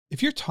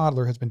If your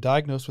toddler has been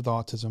diagnosed with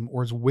autism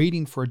or is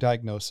waiting for a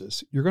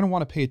diagnosis, you're going to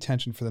want to pay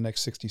attention for the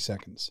next 60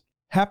 seconds.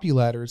 Happy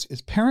Ladders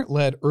is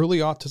parent-led early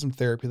autism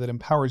therapy that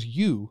empowers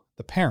you,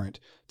 the parent,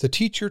 to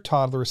teach your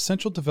toddler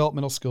essential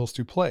developmental skills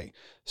through play.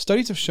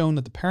 Studies have shown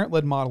that the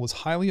parent-led model is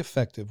highly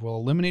effective while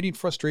eliminating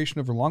frustration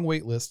over long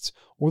wait lists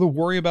or the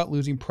worry about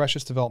losing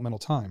precious developmental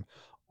time,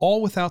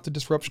 all without the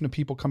disruption of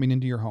people coming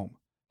into your home.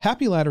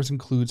 Happy Ladders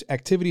includes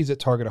activities that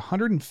target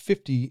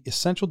 150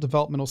 essential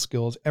developmental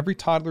skills every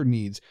toddler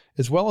needs,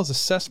 as well as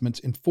assessments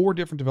in 4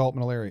 different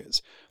developmental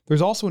areas.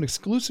 There's also an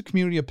exclusive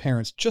community of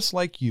parents just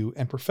like you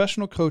and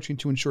professional coaching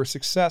to ensure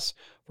success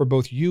for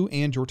both you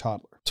and your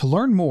toddler. To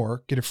learn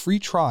more, get a free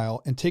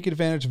trial, and take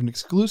advantage of an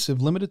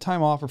exclusive limited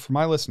time offer for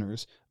my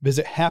listeners,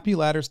 visit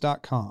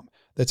happyladders.com.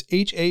 That's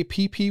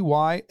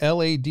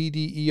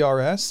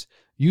HAPPYLADDERS.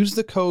 Use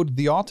the code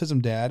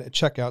TheAutismDad at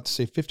checkout to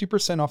save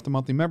 50% off the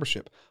monthly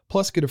membership.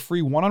 Plus, get a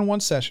free one-on-one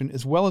session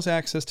as well as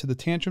access to the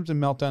Tantrums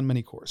and Meltdown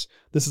mini course.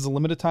 This is a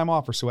limited time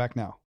offer, so act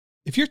now.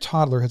 If your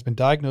toddler has been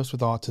diagnosed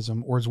with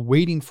autism or is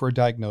waiting for a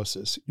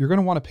diagnosis, you're going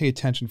to want to pay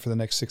attention for the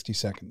next 60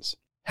 seconds.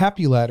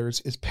 Happy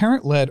Ladders is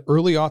parent-led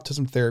early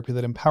autism therapy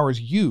that empowers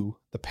you,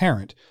 the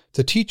parent,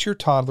 to teach your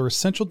toddler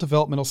essential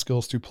developmental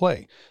skills through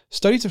play.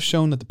 Studies have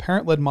shown that the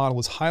parent-led model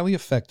is highly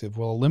effective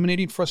while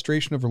eliminating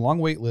frustration over long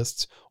wait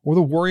lists or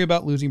the worry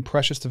about losing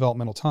precious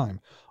developmental time,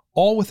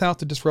 all without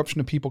the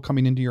disruption of people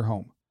coming into your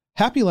home.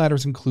 Happy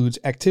Ladders includes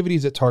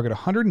activities that target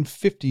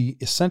 150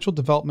 essential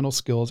developmental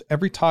skills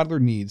every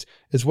toddler needs,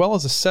 as well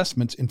as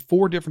assessments in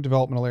 4 different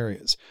developmental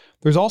areas.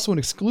 There's also an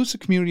exclusive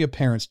community of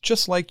parents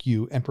just like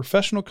you and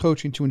professional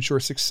coaching to ensure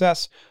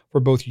success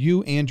for both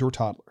you and your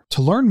toddler.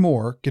 To learn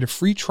more, get a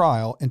free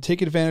trial, and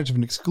take advantage of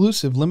an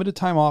exclusive limited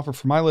time offer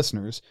for my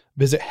listeners,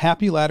 visit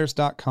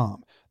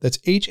happyladders.com. That's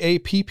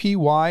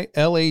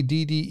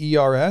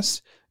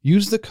HAPPYLADDERS.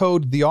 Use the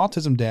code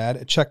TheAutismDad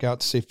at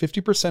checkout to save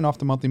 50% off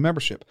the monthly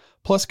membership.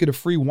 Plus, get a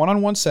free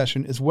one-on-one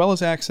session as well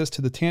as access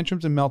to the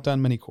Tantrums and Meltdown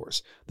mini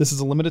course. This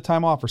is a limited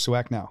time offer, so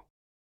act now.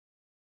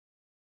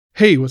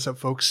 Hey, what's up,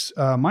 folks?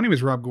 My name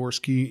is Rob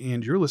Gorski,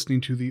 and you're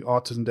listening to the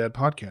Autism Dad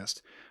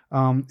podcast.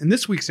 In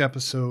this week's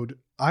episode,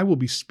 I will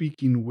be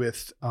speaking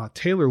with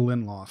Taylor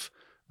Linloff.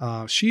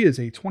 She is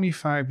a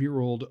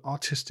 25-year-old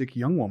autistic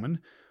young woman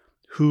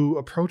who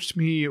approached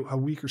me a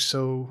week or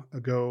so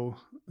ago,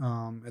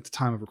 at the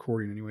time of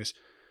recording anyways,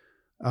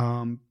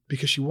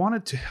 because she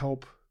wanted to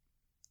help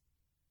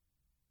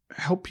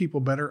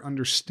people better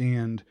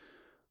understand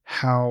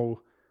how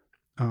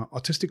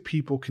autistic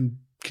people can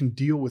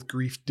deal with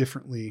grief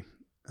differently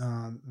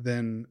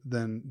than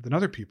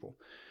other people.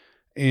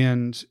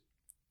 And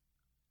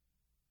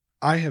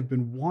I have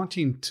been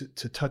wanting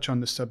to touch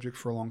on this subject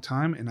for a long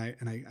time, and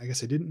I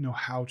guess I didn't know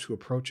how to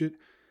approach it.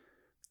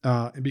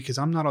 And because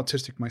I'm not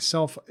autistic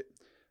myself,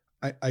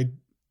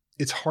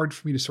 it's hard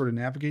for me to sort of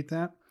navigate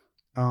that.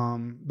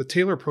 But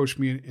Taylor approached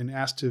me and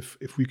asked if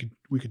we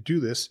could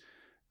do this.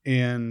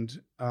 And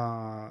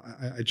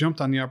I jumped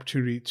on the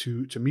opportunity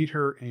to meet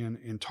her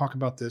and talk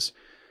about this.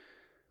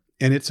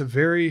 And it's a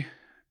very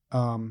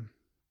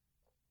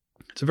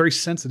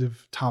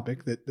sensitive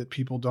topic that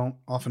people don't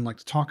often like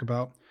to talk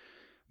about,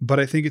 but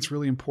I think it's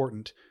really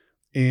important.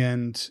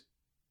 And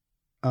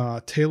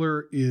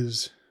Taylor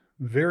is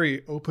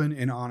very open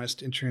and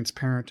honest and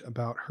transparent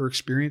about her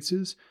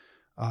experiences.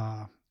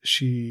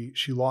 She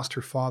lost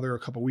her father a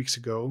couple weeks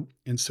ago,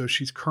 and so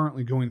she's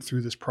currently going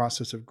through this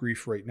process of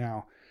grief right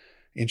now.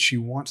 And she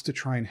wants to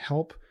try and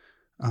help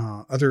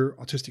other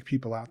autistic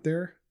people out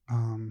there,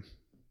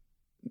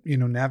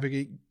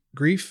 navigate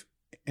grief,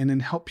 and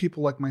then help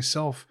people like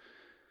myself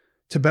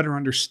to better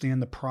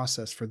understand the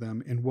process for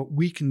them and what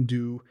we can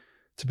do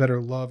to better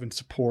love and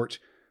support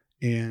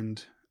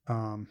and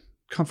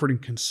comfort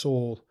and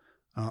console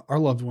our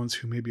loved ones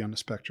who may be on the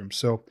spectrum.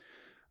 So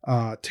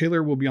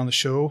Taylor will be on the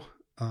show.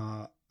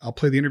 I'll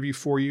play the interview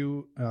for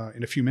you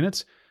in a few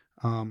minutes.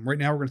 Right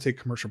now, we're going to take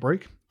a commercial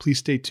break. Please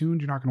stay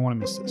tuned. You're not going to want to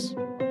miss this.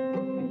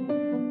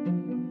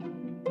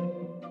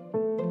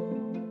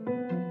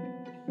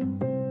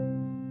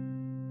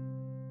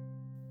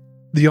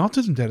 The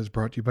Autism Dad is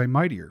brought to you by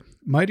Mightier.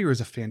 Mightier is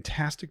a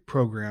fantastic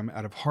program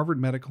out of Harvard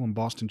Medical and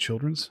Boston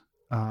Children's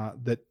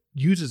that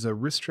uses a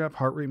wrist strap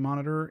heart rate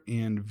monitor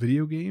and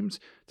video games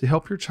to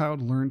help your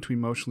child learn to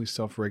emotionally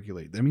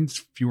self-regulate. That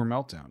means fewer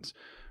meltdowns.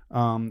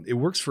 It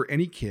works for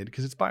any kid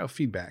because it's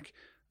biofeedback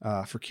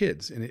for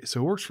kids, and so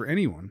it works for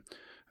anyone.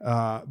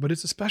 But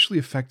it's especially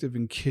effective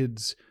in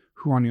kids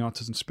who are on the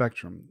autism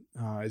spectrum.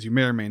 As you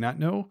may or may not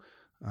know,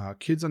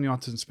 kids on the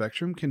autism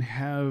spectrum can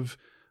have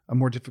a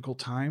more difficult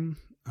time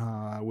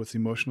with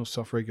emotional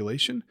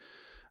self-regulation.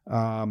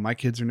 My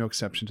kids are no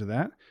exception to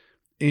that.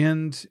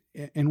 And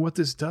what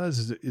this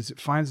does is it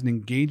finds an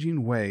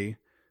engaging way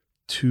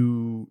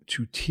to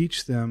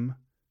teach them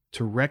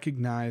to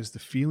recognize the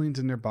feelings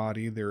in their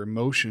body, their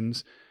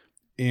emotions,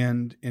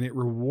 and it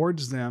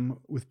rewards them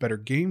with better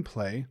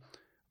gameplay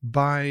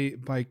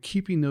by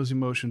keeping those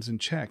emotions in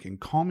check and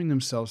calming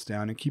themselves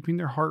down and keeping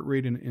their heart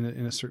rate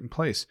in a certain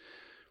place.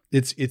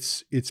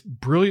 It's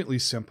brilliantly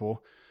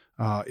simple.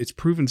 It's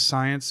proven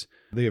science.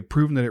 They have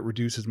proven that it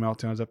reduces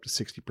meltdowns up to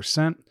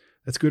 60%.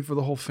 That's good for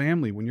the whole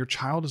family. When your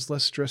child is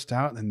less stressed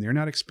out and they're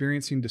not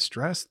experiencing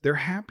distress, they're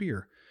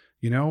happier.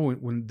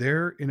 When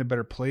they're in a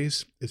better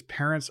place, as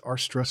parents, our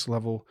stress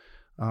level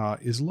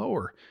is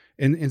lower.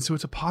 And so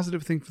it's a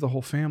positive thing for the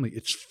whole family.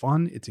 It's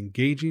fun. It's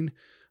engaging.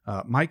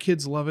 My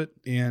kids love it,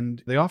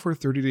 and they offer a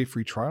 30-day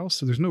free trial.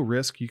 So there's no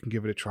risk. You can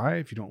give it a try.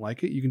 If you don't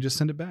like it, you can just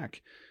send it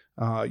back.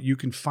 You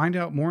can find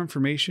out more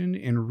information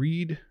and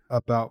read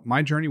about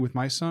my journey with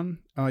my son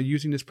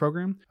using this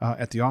program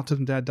at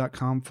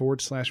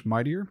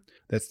theautismdad.com/mightier.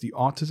 That's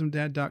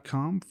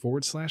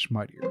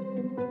theautismdad.com/mightier.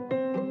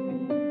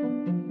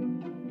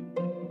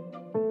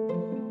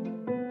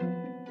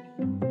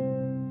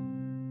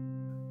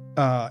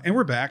 And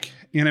we're back.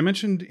 And I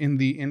mentioned in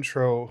the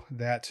intro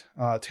that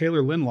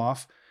Taylor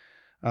Linloff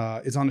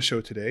is on the show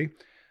today.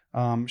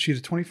 She's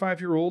a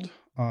 25-year-old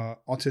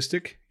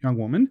autistic young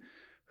woman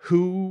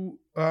who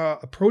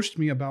approached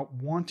me about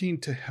wanting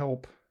to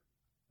help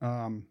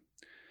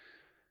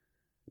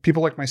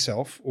people like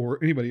myself,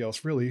 or anybody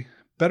else really,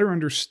 better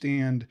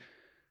understand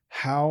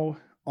how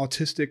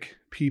autistic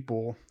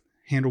people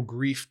handle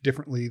grief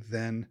differently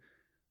than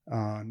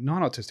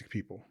non-autistic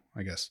people,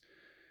 I guess.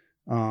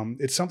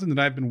 It's something that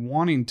I've been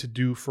wanting to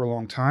do for a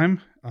long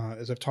time,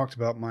 as I've talked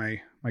about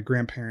my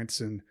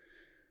grandparents and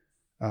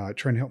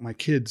trying to help my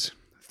kids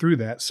through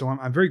that. So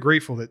I'm very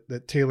grateful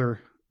that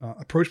Taylor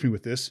approached me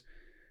with this.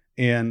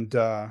 And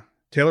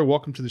Taylor,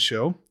 welcome to the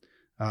show.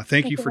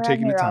 Thank you for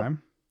taking the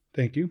time.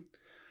 Thank you.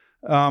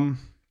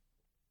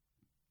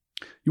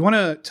 You want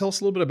to tell us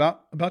a little bit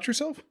about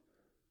yourself?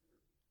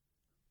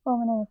 Well,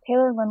 my name is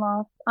Taylor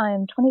Linloff.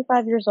 I'm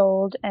 25 years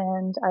old,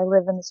 and I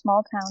live in the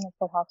small town of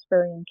Port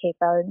Hawkesbury in Cape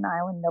Breton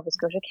Island, Nova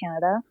Scotia,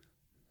 Canada.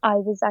 I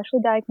was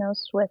actually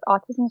diagnosed with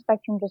autism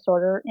spectrum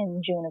disorder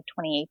in June of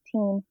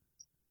 2018.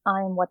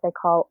 I'm what they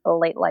call a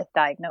late life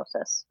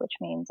diagnosis, which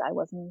means I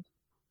wasn't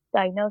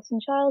diagnosed in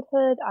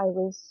childhood. I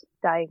was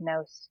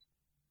diagnosed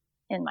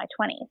in my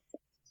 20s.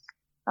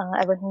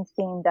 Ever since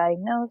being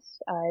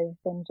diagnosed, I've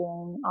been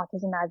doing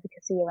autism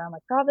advocacy around my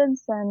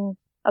province and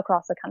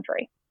across the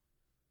country.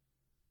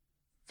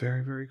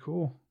 Very, very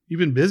cool. You've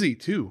been busy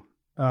too.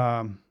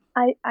 I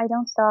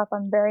don't stop.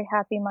 I'm very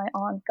happy my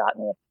aunt got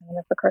me a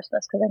planner for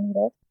Christmas because I need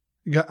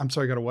it. I'm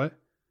sorry, got a what?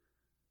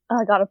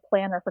 I got a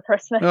planner for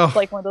Christmas,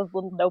 like one of those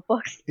little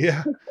notebooks.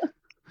 Yeah.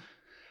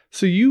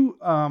 So you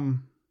have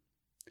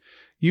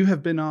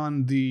been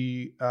on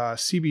the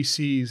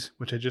CBC's,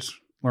 which I just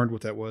learned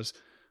what that was.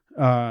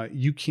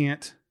 You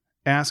Can't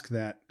Ask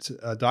That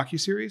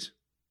docuseries?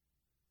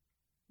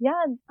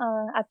 Yeah, at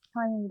the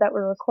time that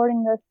we're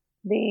recording this,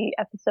 the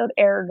episode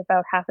aired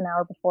about half an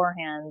hour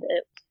beforehand.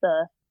 It's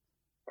the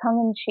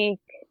tongue-in-cheek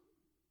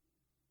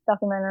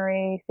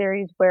documentary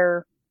series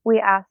where we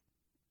ask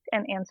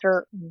and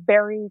answer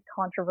very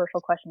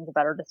controversial questions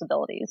about our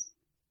disabilities.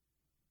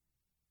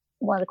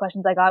 One of the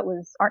questions I got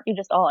was, "Aren't you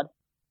just odd?"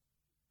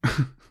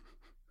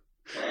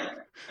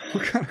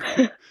 What kind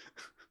of...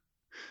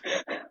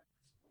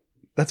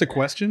 That's a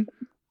question?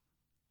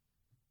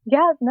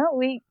 Yeah, no,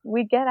 we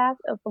get asked.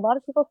 A lot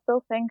of people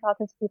still think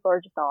autistic people are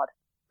just odd.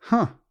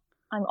 Huh.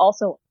 I'm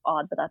also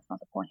odd, but that's not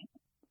the point.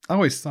 I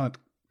always thought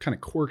kind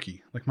of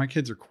quirky. Like my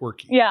kids are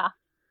quirky. Yeah.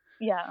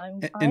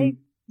 I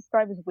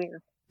describe as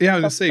weird. Yeah, I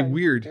was going to say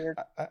weird.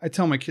 I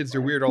tell my kids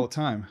they're weird all the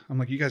time. I'm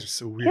like, you guys are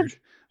so weird.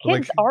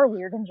 Kids are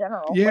weird in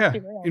general. Yeah.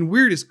 And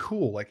weird is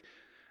cool. Like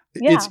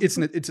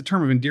it's a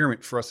term of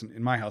endearment for us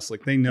in my house.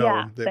 Like they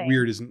know that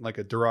weird isn't like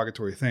a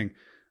derogatory thing.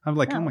 I'm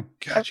like, oh my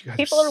gosh, you guys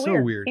are so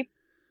weird.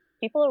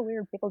 People are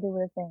weird. People do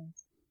weird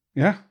things.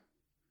 Yeah.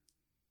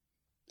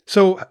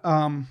 So,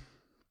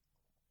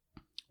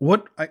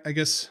 what I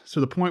guess, so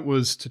the point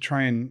was to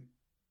try and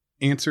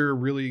answer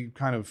really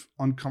kind of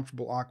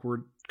uncomfortable,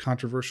 awkward,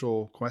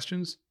 controversial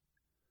questions.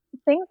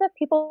 Things that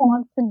people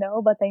want to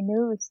know, but they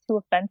knew it was too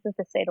offensive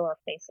to say to our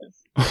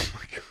faces. Oh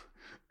my God.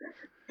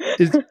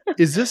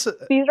 Is this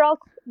these were all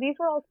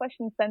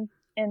questions sent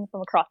in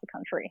from across the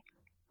country.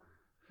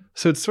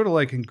 So it's sort of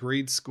like in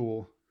grade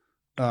school,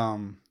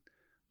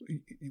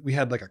 we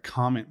had like a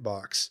comment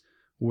box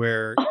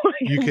where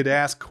you could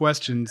ask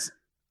questions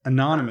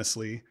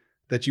anonymously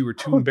that you were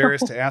too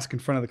embarrassed to ask in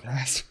front of the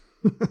class.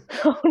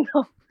 Oh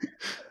no.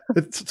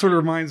 It sort of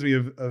reminds me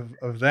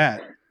of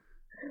that.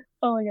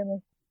 Oh my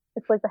goodness.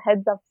 It's like the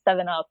heads up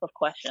 7-Up of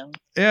questions.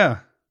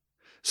 Yeah.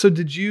 So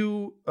did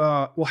you,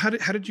 how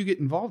did you get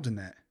involved in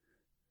that?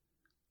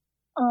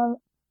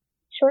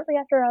 Shortly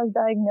after I was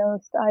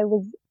diagnosed, I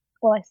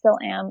still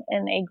am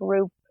in a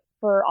group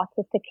for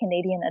autistic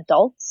Canadian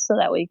adults so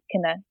that we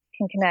can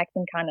connect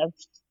and kind of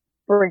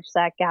bridge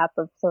that gap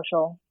of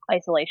social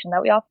isolation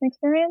that we often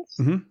experience.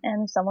 Mm-hmm.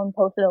 And someone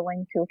posted a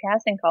link to a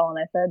casting call and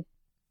I said,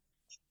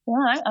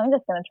 I'm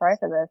just going to try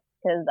for this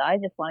because I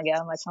just want to get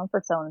out of my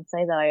comfort zone and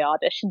say that I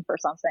auditioned for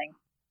something.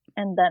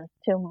 And then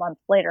 2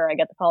 months later, I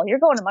get the call, "You're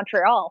going to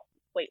Montreal."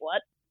 Wait,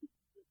 what?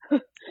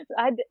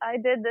 I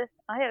did this.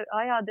 I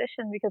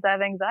auditioned because I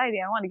have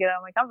anxiety. I want to get out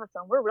of my comfort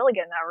zone. We're really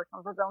getting out of our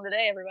comfort zone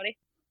today, everybody.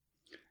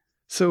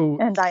 So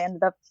And I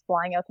ended up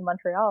flying out to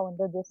Montreal and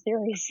did this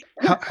series.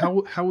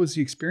 how was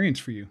the experience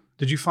for you?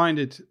 Did you find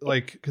it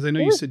like, because I know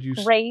It you was said you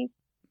great.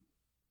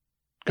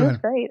 go It was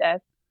ahead. great.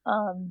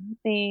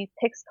 The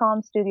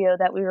Pixcom studio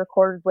that we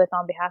recorded with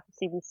on behalf of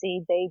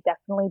CBC, they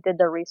definitely did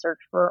their research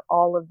for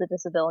all of the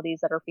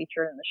disabilities that are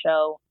featured in the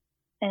show,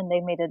 and they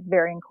made it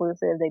very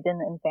inclusive. They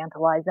didn't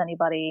infantilize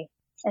anybody,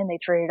 and they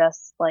treated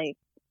us like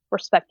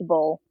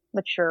respectable,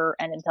 mature,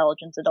 and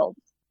intelligent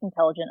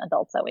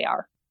adults that we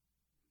are.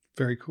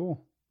 Very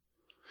cool.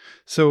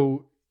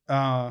 So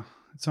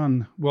it's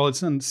on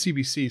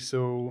CBC,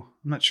 so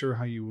I'm not sure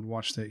how you would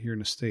watch that here in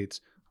the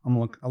States.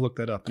 I'll look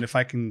that up. And if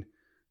I can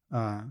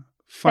find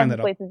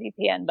that up. Technically it's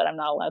a VPN, but I'm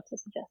not allowed to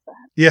suggest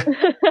Yeah.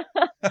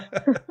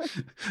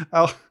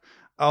 that.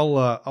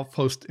 I'll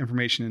post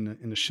information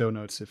in the show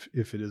notes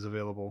if it is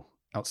available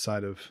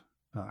outside of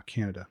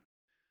Canada.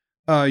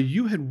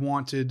 You had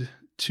wanted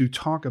to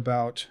talk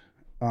about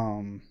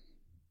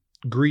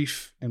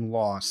grief and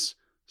loss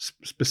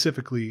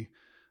specifically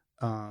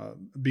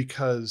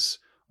because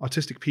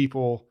autistic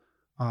people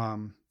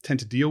tend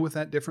to deal with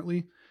that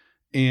differently,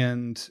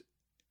 and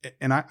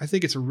I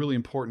think it's a really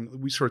important.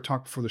 We sort of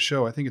talked before the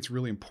show. I think it's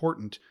really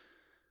important,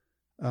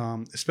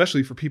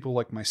 especially for people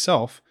like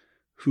myself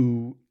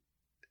who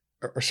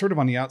are sort of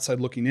on the outside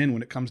looking in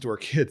when it comes to our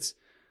kids,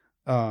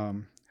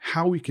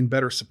 how we can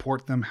better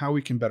support them, how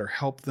we can better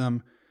help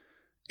them,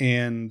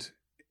 and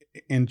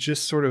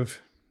just sort of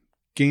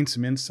gain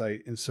some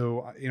insight. And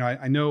so,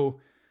 I know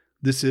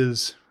this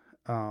is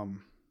a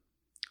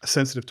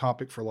sensitive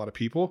topic for a lot of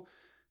people,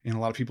 and a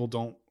lot of people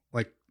don't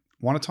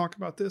want to talk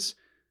about this,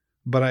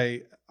 but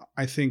I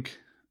think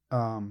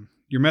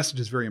your message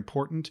is very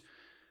important.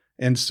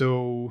 And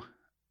so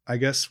I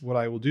guess what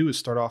I will do is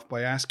start off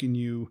by asking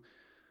you,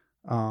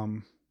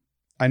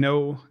 I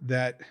know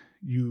that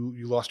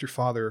you lost your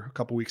father a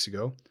couple weeks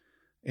ago,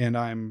 and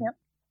Yep.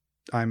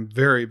 I'm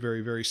very,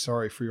 very, very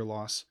sorry for your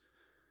loss.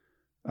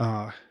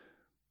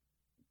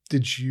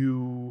 Did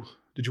you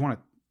want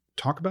to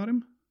talk about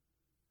him?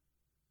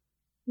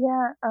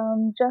 Yeah,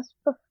 just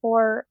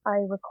before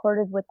I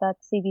recorded with that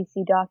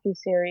CBC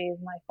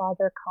docuseries, my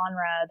father,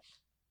 Conrad,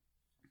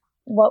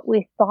 what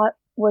we thought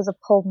was a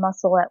pulled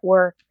muscle at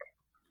work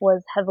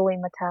was heavily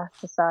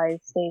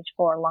metastasized stage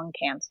 4 lung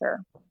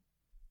cancer.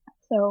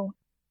 So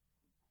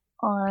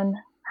on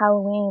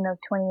Halloween of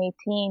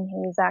 2018, he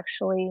was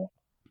actually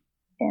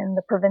in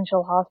the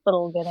provincial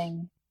hospital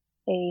getting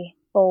a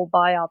full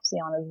biopsy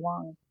on his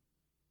lung.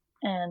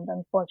 And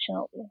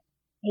unfortunately,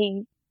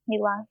 he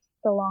lasted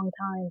a long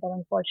time, but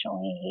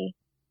unfortunately he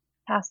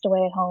passed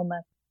away at home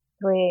at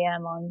 3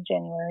 a.m. on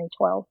January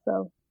 12th,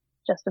 so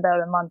just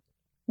about a month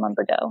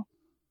ago.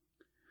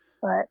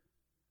 But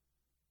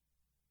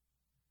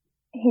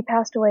he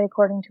passed away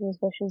according to his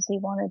wishes. He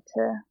wanted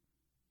to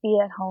be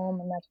at home,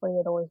 and that's what he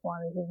had always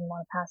wanted. He didn't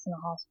want to pass in a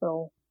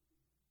hospital.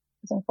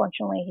 Because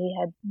unfortunately, he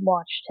had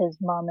watched his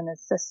mom and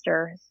his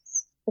sister.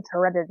 It's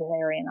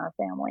hereditary in our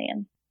family,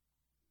 and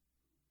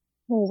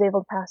he was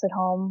able to pass at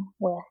home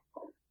with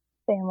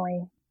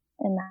family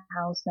in the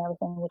house and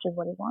everything, which is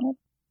what he wanted.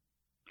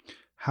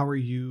 How are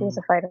He was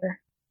you? a fighter.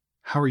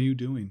 How are you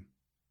doing?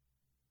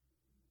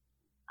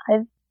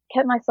 I've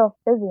kept myself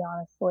busy,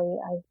 honestly.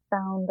 I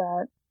found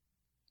that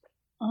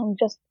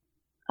just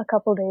a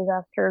couple days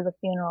after the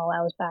funeral,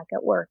 I was back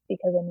at work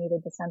because I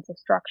needed the sense of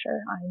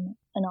structure. I'm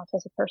an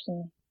autistic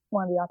person,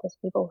 one of the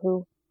autistic people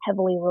who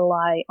heavily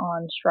rely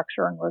on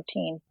structure and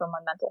routine for my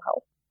mental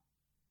health.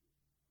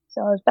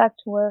 So I was back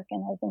to work,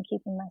 and I've been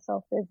keeping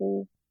myself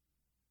busy.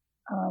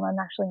 I'm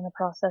actually in the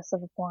process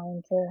of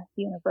applying to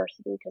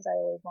university because I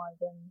always wanted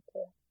them to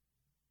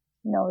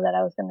know that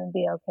I was going to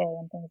be okay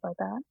and things like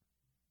that.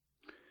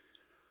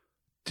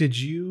 Did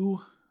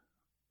you,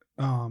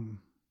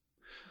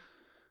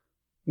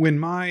 when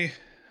my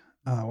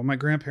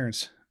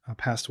grandparents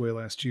passed away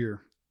last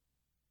year,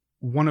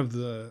 one of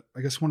the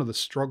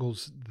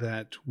struggles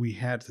that we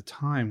had at the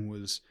time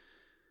was,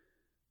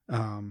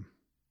 how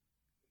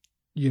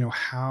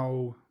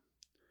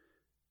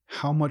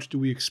much do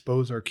we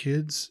expose our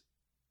kids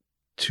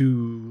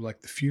to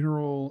like the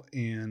funeral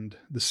and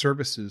the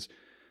services,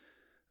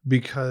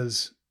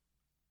 because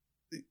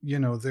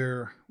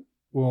they're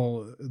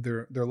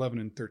 11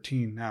 and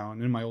 13 now,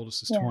 and then my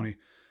oldest is 20,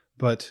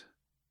 but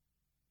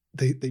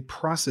they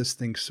process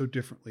things so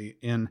differently.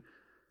 And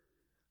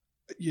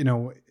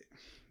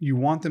you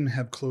want them to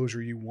have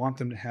closure, you want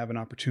them to have an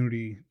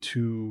opportunity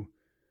to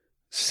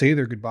say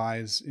their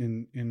goodbyes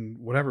in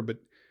whatever, but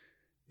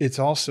it's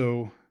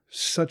also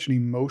such an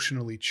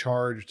emotionally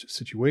charged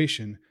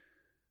situation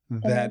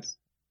that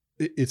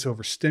it's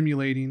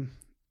overstimulating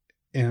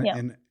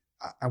and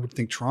I would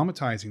think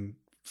traumatizing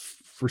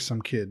for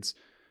some kids.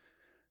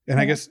 And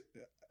I guess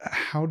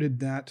how did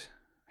that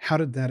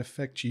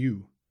affect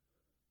you?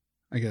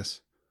 I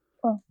guess.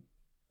 Well,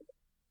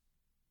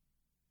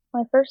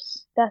 my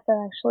first death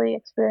I actually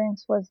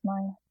experienced was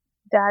my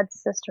dad's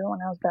sister when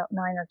I was about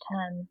 9 or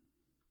 10.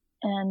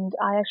 And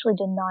I actually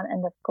did not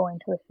end up going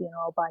to the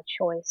funeral by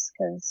choice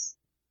because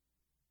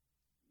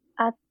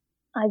I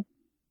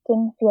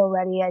didn't feel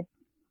ready.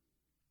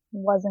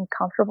 wasn't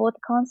comfortable with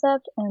the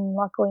concept, and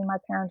luckily my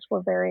parents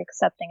were very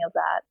accepting of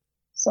that.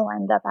 So I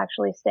ended up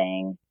actually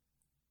staying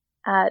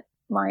at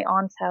my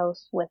aunt's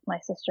house with my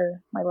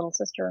sister, my little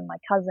sister, and my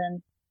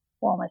cousin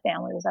while my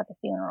family was at the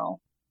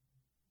funeral.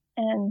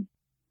 And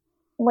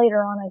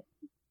later on, I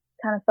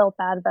kind of felt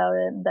bad about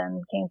it and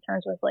then came to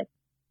terms with, like,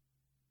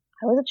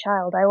 I was a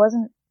child. I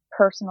wasn't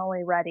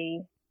personally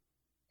ready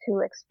to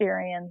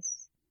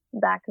experience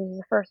that because it was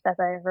the first death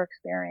I ever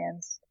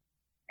experienced.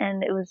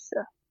 And it was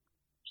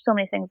so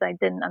many things I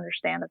didn't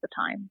understand at the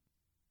time.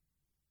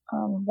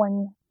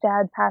 When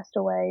Dad passed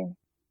away,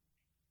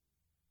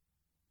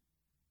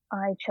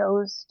 I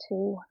chose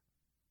to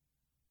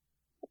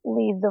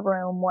leave the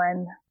room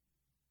when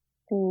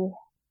the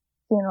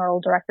funeral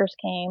directors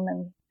came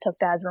and took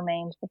Dad's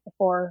remains, but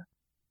before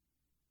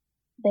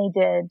they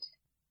did,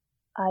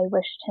 I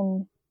wished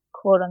him,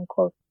 quote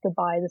unquote,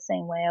 goodbye the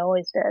same way I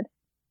always did.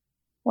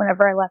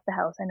 Whenever I left the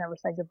house, I never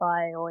said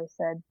goodbye. I always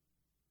said,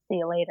 see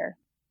you later.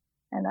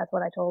 And that's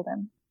what I told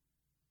him.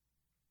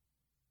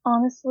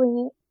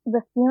 Honestly,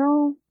 the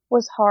funeral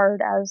was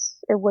hard, as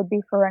it would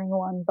be for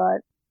anyone,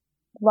 but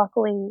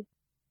luckily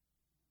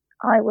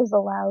I was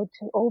allowed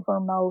to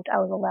overemote. I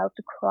was allowed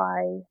to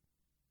cry.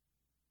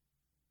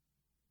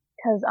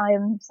 Because I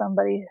am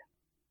somebody,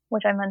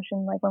 which I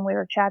mentioned like when we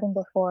were chatting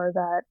before,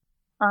 that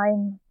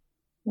I'm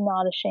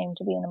not ashamed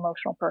to be an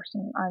emotional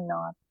person. I'm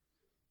not.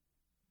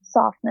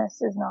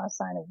 Softness is not a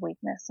sign of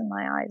weakness in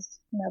my eyes.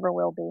 Never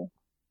will be.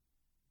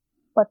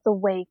 But the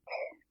wake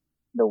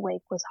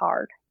was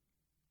hard.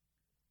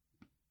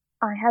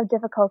 I have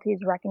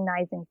difficulties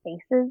recognizing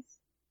faces.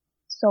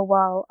 So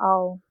while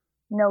I'll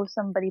know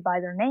somebody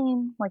by their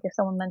name, like if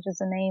someone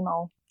mentions a name,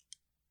 I'll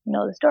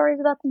know the stories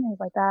about them, things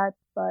like that.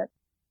 But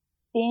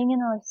being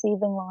in a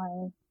receiving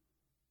line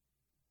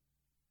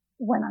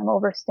when I'm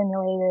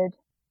overstimulated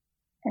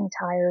and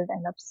tired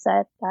and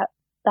upset,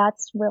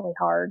 that's really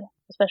hard,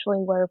 especially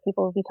where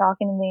people will be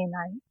talking to me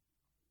and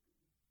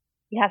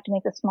you have to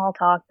make the small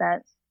talk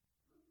that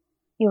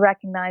you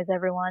recognize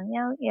everyone.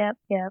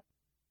 Yep.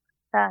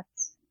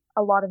 That's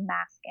a lot of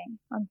masking,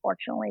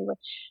 unfortunately,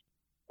 which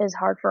is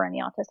hard for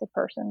any autistic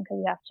person because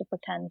you have to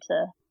pretend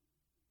to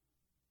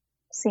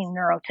seem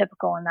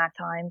neurotypical in that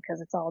time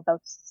because it's all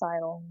about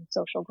societal and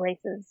social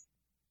graces.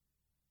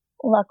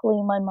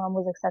 Luckily, my mom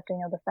was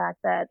accepting of the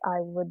fact that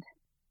I would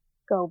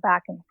go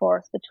back and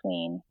forth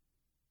between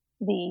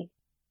the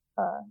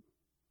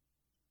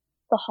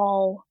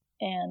hall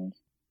and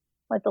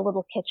like the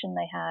little kitchen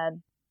they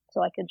had,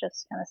 so I could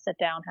just kind of sit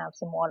down, have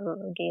some water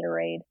or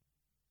Gatorade,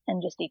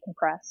 and just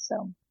decompress.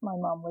 So my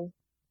mom was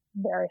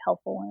very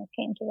helpful when it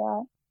came to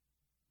that.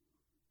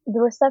 The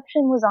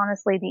reception was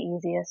honestly the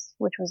easiest,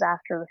 which was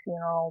after the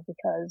funeral,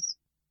 because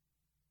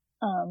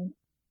it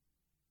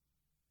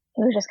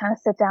was just kind of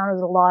sit down. It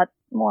was a lot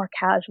more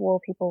casual.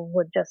 People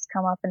would just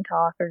come up and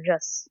talk or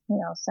just,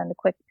 send a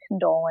quick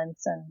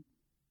condolence, and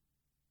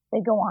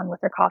they'd go on with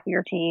their coffee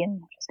or tea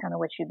and just kind of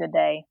wish you good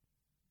day.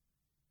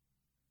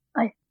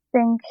 I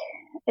think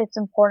it's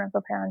important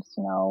for parents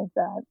to know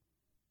that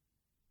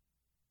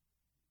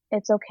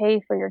it's okay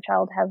for your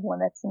child to have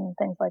limits and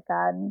things like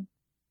that.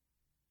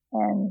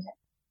 And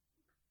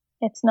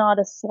it's not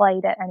a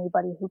slight at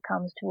anybody who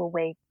comes to a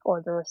wake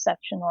or the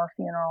reception or a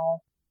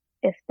funeral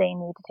if they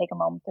need to take a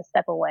moment to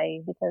step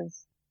away,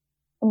 because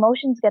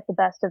emotions get the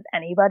best of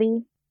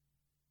anybody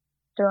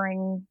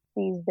during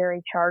these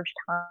very charged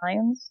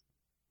times.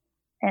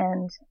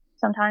 And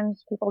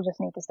sometimes people just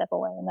need to step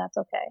away, and that's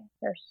okay.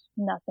 There's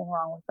nothing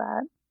wrong with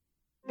that.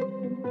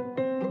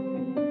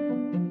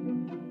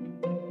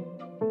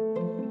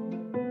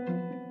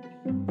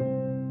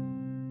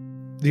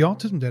 The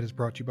Autism Dead is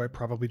brought to you by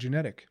Probably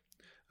Genetic.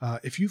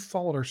 If you've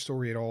followed our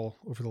story at all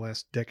over the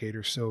last decade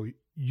or so,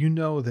 you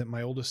know that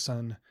my oldest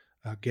son,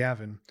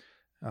 Gavin,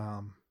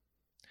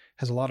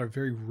 has a lot of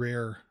very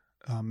rare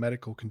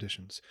medical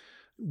conditions.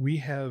 We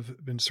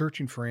have been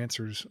searching for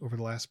answers over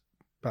the last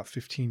about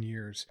 15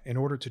 years in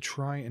order to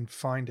try and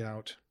find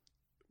out,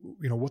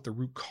 what the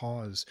root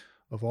cause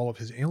of all of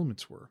his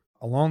ailments were.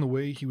 Along the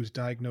way, he was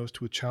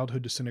diagnosed with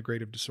childhood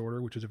disintegrative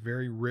disorder, which is a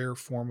very rare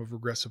form of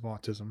regressive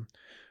autism,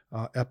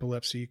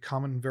 epilepsy,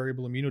 common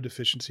variable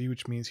immunodeficiency,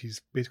 which means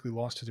he's basically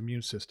lost his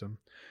immune system,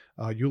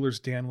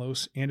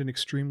 Ehlers-Danlos, and an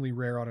extremely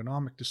rare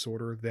autonomic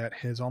disorder that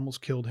has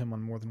almost killed him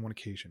on more than one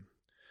occasion.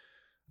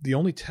 The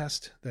only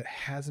test that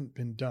hasn't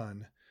been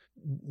done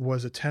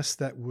was a test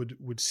that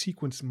would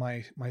sequence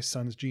my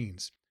son's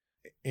genes.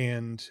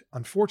 And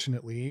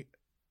unfortunately,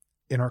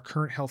 in our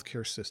current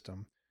healthcare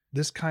system,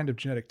 this kind of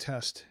genetic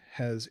test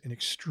has an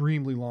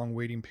extremely long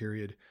waiting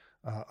period,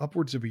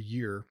 upwards of a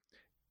year.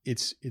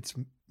 It's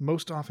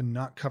most often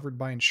not covered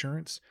by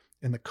insurance,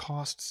 and the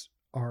costs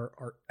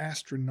are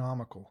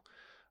astronomical.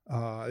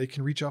 It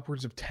can reach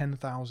upwards of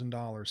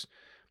 $10,000,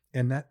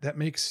 and that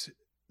makes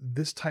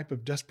this type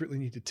of desperately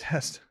needed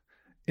test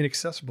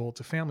inaccessible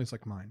to families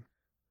like mine.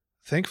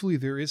 Thankfully,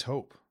 there is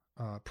hope.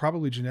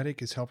 Probably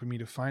Genetic is helping me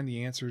to find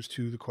the answers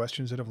to the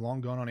questions that have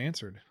long gone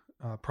unanswered.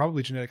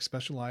 Probably Genetic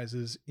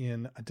specializes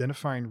in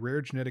identifying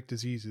rare genetic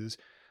diseases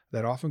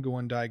that often go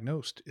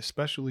undiagnosed,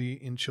 especially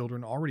in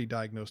children already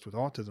diagnosed with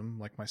autism,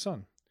 like my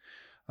son.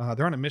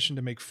 They're on a mission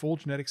to make full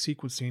genetic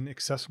sequencing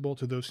accessible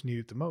to those who need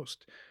it the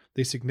most.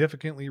 They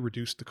significantly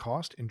reduce the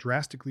cost and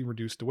drastically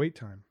reduce the wait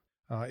time.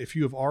 If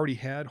you have already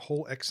had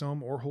whole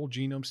exome or whole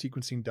genome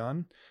sequencing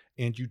done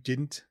and you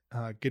didn't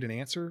get an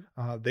answer,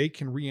 they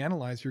can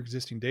reanalyze your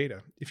existing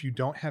data. If you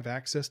don't have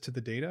access to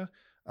the data,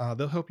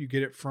 they'll help you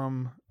get it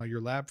from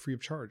your lab free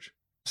of charge.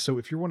 So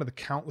if you're one of the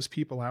countless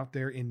people out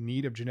there in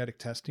need of genetic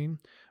testing,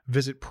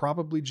 visit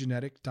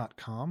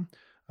probablygenetic.com.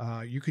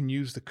 You can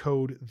use the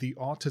code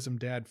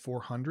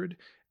theautismdad400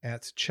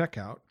 at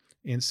checkout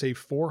and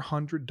save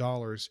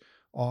 $400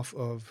 off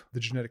of the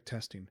genetic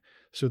testing.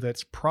 So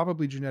that's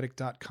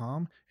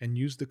probablygenetic.com and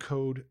use the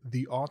code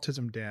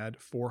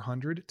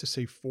theautismdad400 to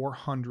save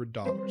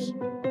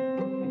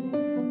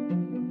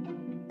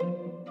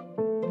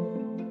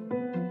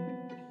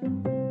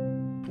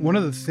 $400. One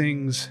of the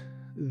things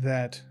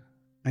that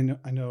I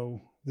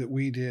know that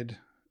we did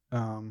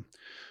when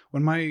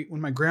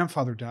my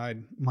grandfather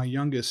died, my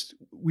youngest,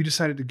 we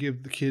decided to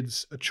give the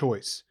kids a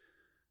choice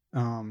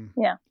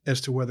as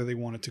to whether they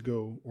wanted to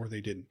go or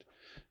they didn't.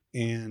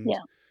 And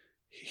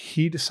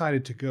he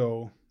decided to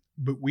go,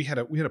 but we had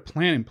a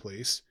plan in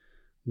place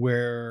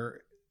where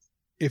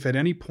if at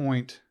any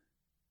point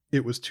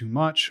it was too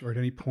much, or at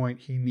any point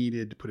he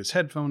needed to put his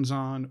headphones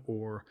on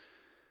or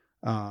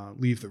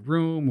leave the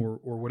room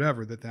or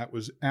whatever, that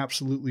was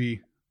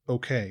absolutely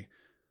okay.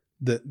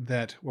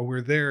 That while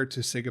we're there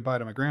to say goodbye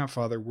to my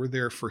grandfather, we're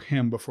there for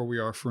him before we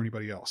are for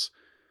anybody else.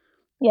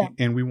 Yeah.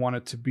 And we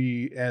wanted to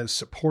be as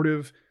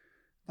supportive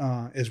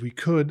as we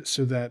could,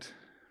 so that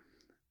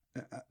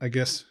I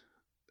guess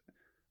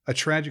a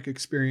tragic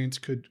experience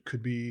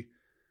could be,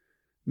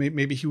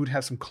 maybe he would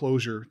have some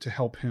closure to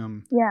help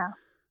him.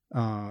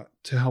 To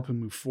help him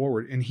move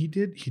forward. And he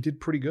did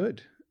pretty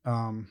good.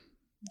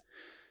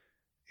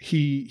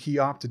 He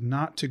opted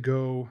not to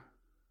go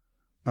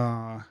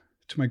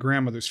to my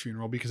grandmother's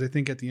funeral because I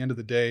think at the end of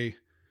the day,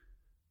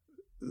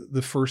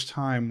 the first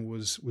time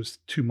was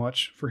too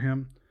much for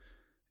him.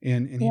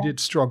 And he did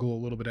struggle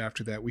a little bit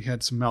after that. We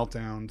had some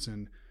meltdowns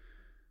and.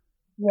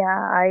 Yeah,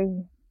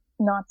 I'm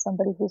not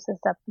somebody who's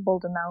susceptible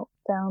to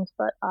meltdowns,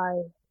 but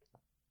I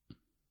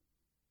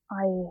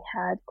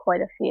had quite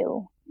a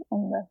few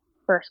in the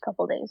first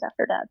couple of days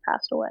after Dad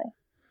passed away,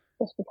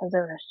 just because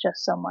there was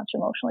just so much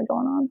emotionally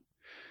going on.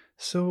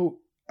 So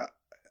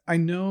I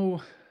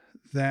know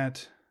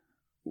that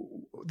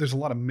there's a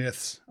lot of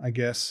myths, I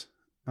guess,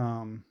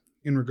 in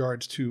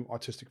regards to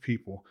autistic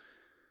people.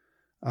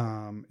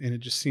 And it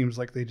just seems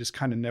like they just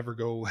kind of never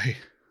go away.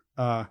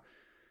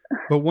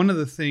 But one of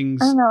the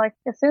things, I don't know, like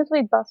as soon as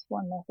we bust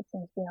one myth, it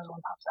seems the other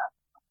one pops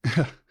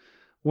up.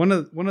 one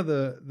of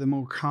the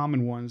more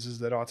common ones is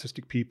that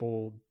autistic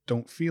people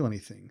don't feel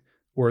anything,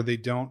 or they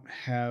don't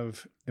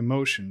have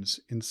emotions.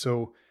 And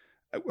so,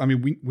 I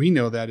mean, we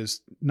know that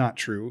is not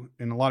true.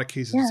 In a lot of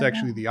cases, it's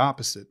actually the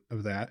opposite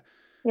of that.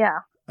 Yeah.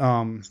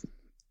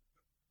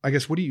 I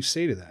guess, what do you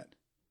say to that?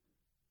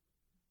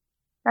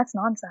 That's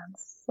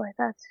nonsense. Like,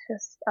 that's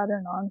just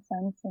utter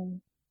nonsense.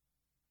 And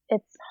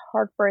it's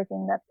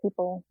heartbreaking that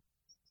people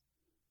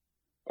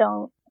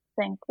don't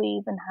think we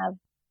even have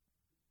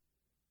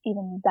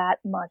even that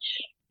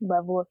much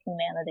level of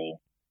humanity.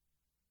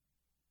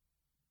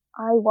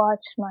 I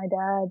watched my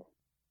dad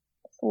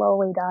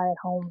slowly die at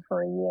home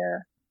for a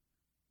year.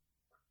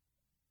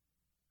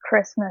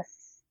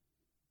 Christmas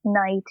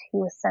night, he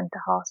was sent to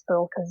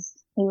hospital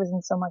because he was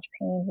in so much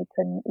pain he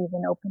couldn't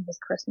even open his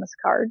Christmas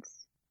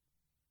cards.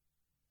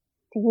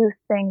 Do you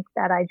think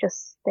that I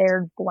just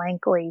stared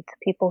blankly to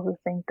people who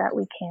think that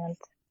we can't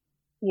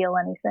feel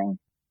anything?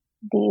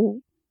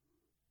 Do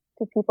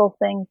people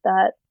think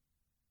that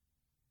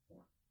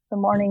the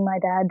morning my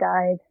dad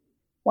died,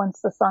 once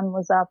the sun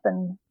was up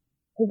and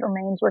his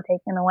remains were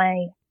taken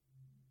away,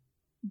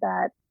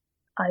 that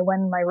I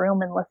went in my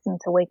room and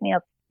listened to Wake Me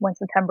Up When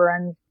September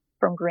Ends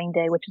from Green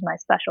Day, which is my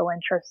special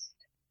interest,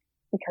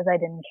 because I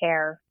didn't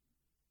care?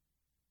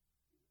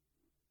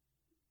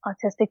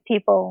 Autistic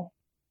people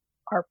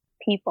are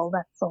people.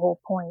 That's the whole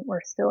point.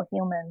 We're still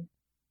human.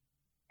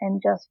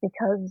 And just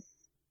because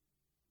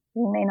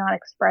we may not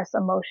express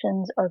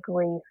emotions or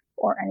grief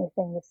or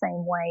anything the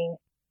same way,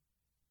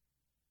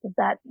 does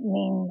that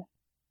mean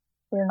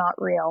we're not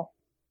real?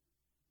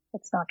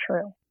 It's not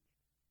true.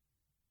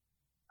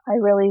 I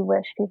really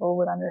wish people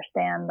would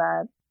understand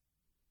that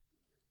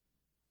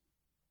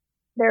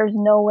there's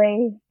no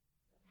way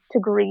to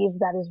grieve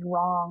that is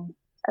wrong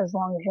as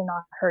long as you're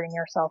not hurting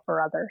yourself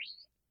or others.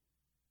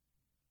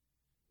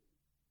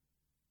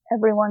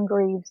 Everyone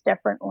grieves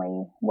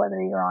differently,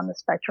 whether you're on the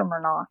spectrum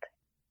or not.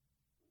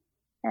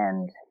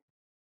 And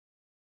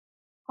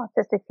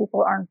autistic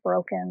people aren't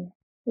broken.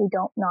 We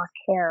don't not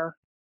care.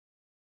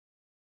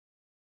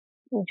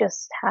 We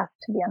just have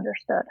to be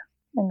understood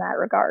in that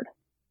regard.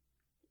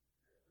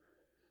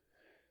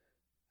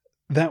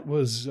 That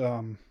was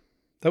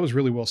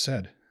really well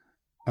said.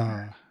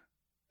 I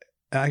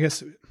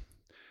guess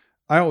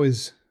I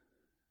always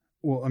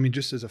Well, I mean,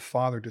 just as a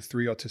father to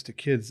 3 autistic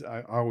kids,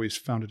 I always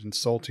found it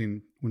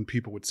insulting when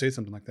people would say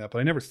something like that. But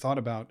I never thought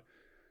about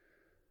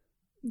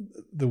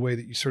the way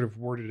that you sort of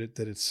worded it,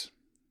 that it's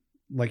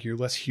like you're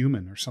less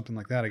human or something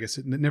like that. I guess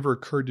it never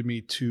occurred to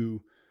me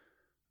to,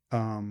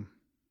 um,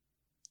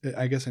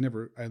 I guess I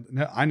never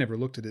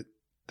looked at it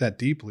that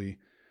deeply.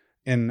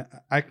 And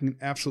I can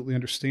absolutely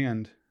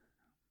understand.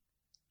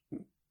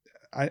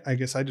 I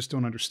guess I just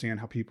don't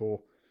understand how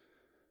people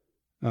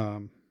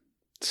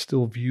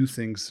still view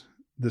things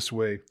this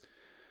way.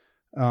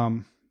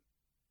 Um,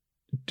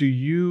 do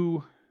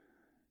you,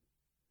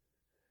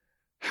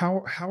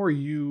 how are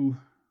you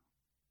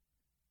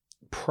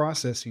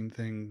processing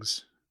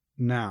things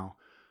now?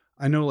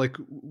 I know, like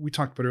we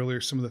talked about earlier,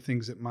 some of the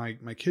things that my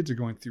kids are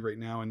going through right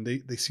now, and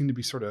they seem to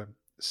be sort of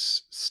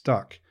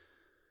stuck.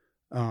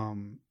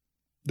 Um,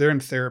 they're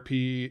in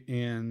therapy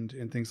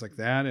and things like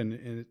that,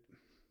 and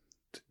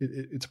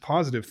it's a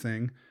positive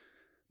thing,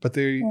 but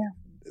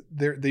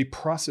they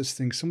process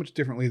things so much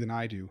differently than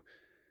I do.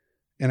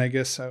 And I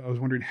guess I was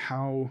wondering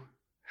how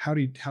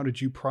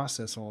did you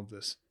process all of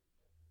this?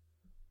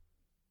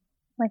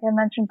 Like I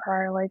mentioned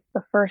prior, like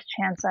the first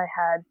chance I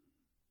had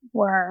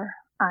where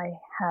I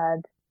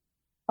had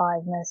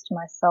 5 minutes to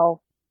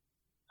myself,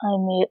 I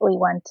immediately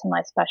went to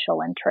my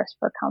special interest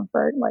for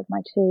comfort. Like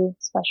my 2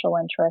 special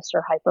interests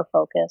or hyper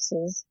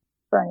focuses,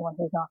 for anyone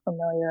who's not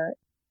familiar,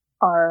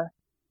 are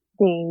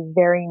the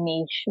very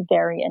niche,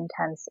 very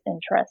intense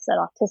interests that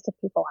autistic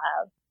people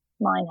have.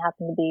 Mine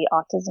happen to be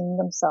autism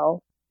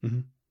themselves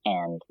Mm-hmm.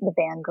 and the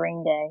band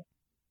Green Day.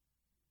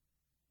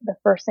 The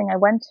first thing I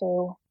went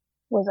to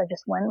was I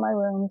just went in my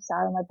room,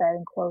 sat on my bed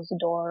and closed the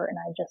door, and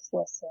I just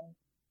listened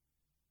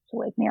to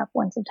Wake Me Up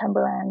When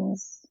September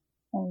Ends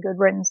and Good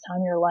Riddance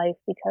Time of Your Life,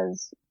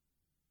 because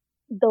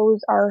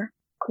those are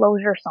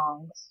closure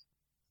songs.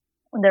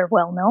 They're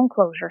well-known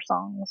closure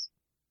songs.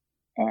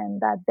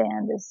 And that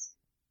band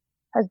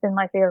has been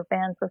my favorite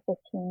band for 15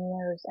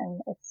 years,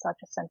 and it's such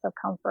a sense of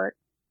comfort.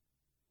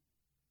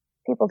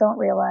 People don't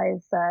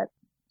realize that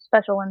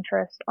special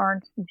interests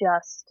aren't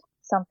just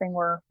something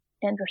we're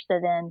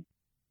interested in.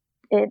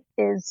 It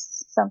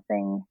is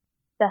something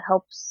that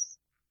helps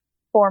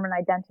form an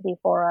identity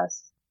for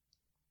us,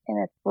 and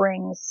it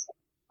brings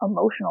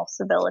emotional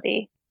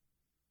stability.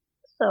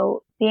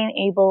 So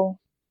my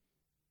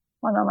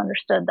mom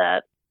understood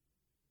that,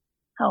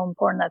 how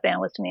important that band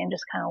was to me, and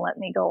just kind of let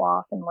me go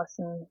off and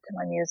listen to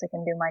my music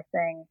and do my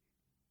thing.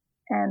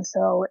 And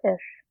so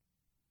if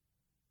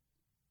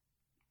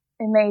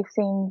it may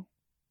seem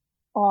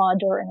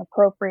odd or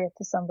inappropriate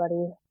to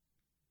somebody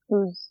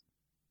who's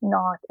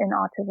not in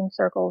autism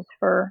circles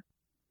for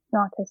an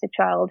autistic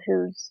child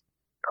who's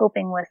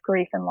coping with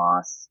grief and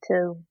loss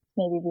to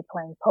maybe be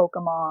playing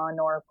Pokemon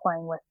or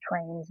playing with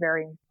trains,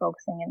 very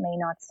focusing, it may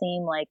not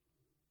seem like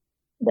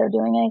they're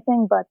doing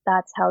anything, but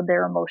that's how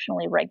they're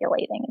emotionally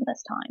regulating in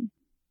this time,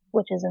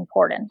 which is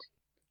important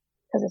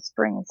because it's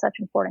bringing such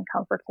important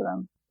comfort to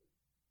them.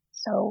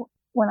 So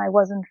when I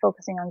wasn't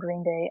focusing on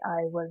Green Day,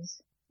 I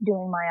was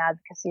doing my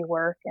advocacy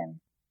work and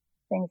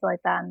things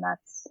like that, and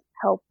that's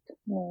helped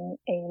me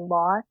a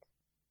lot,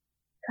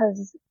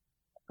 because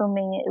for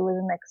me it was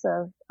a mix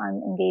of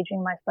I'm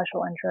engaging my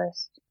special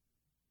interest,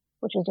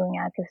 which is doing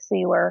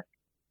advocacy work,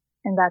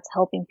 and that's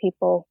helping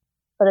people,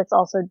 but it's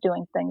also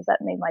doing things that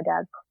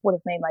would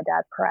have made my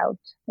dad proud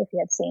if he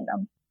had seen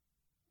them.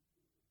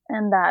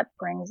 And that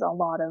brings a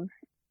lot of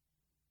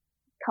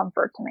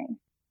comfort to me.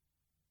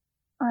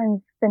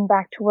 I've been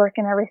back to work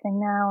and everything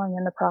now. I'm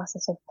in the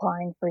process of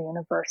applying for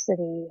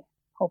university,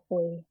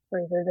 hopefully for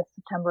either this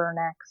September or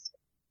next.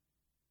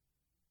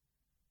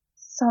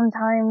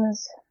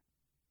 Sometimes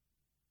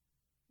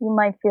you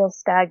might feel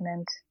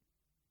stagnant,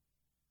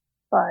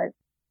 but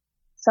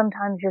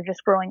sometimes you're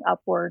just growing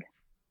upward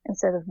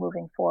instead of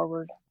moving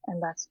forward,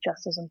 and that's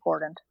just as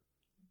important.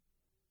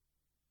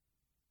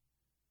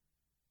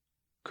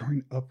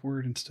 Growing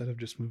upward instead of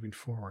just moving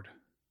forward.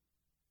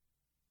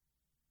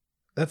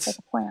 That's like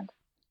a plant.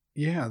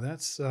 Yeah,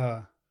 that's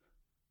a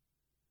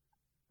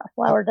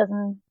flower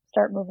doesn't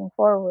start moving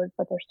forward,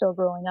 but they're still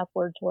growing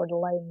upward toward the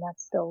light, and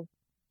that's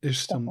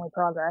definitely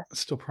progress.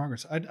 Still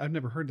progress. I've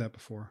never heard that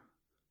before.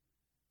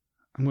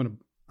 I'm gonna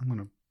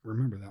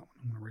remember that one.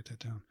 I'm gonna write that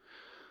down.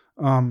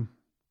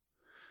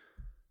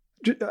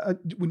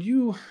 When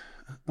you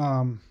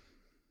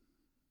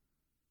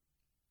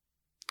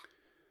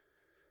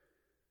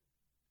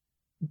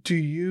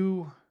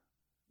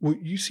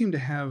you seem to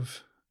have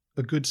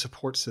a good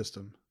support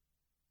system.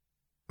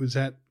 Was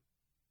that?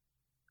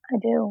 I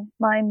do.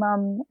 My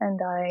mom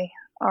and I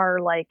are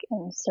like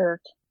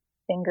insert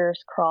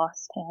fingers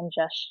crossed hand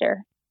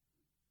gesture.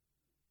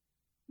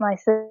 My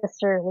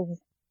sister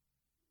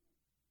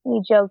we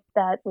joked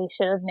that we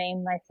should have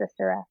named my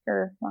sister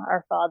after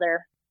our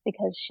father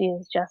because she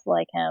is just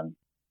like him.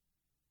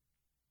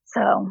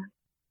 So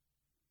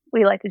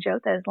we like to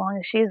joke that as long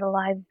as she's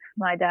alive,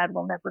 my dad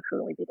will never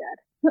truly be dead.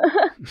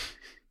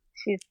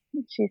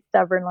 She's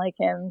stubborn like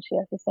him. She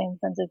has the same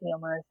sense of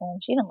humor as him.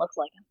 She even looks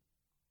like him.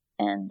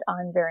 And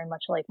I'm very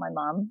much like my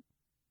mom.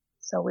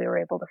 So we were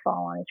able to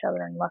fall on each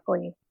other, and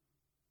luckily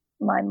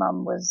my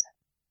mom was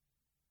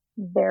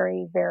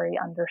very, very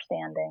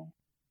understanding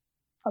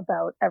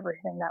about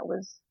everything that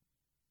was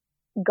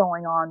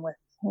going on with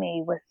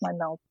me, with my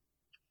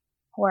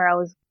where I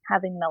was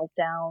having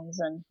meltdowns,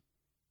 and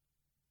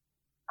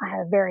I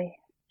had a very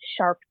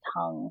sharp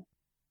tongue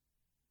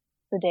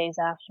the days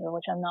after,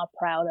 which I'm not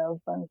proud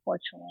of, but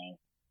unfortunately,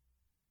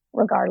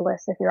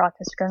 regardless if you're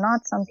autistic or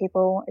not, some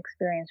people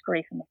experience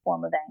grief in the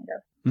form of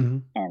anger. Mm-hmm.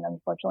 And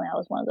unfortunately, I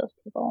was one of those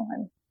people.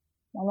 And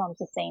my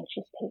mom's a saint.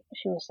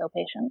 She was so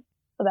patient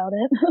about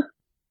it.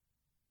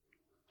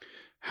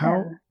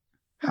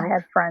 I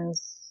had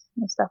friends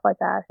and stuff like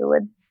that who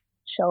would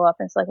show up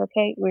and it's like,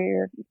 okay,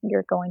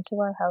 you're going to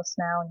our house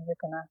now and you're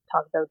gonna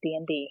talk about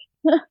D&D.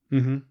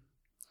 Mm-hmm.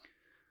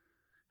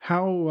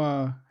 How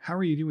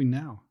are you doing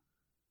now?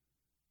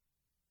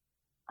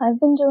 I've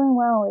been doing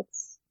well.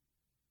 It's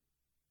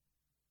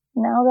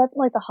now that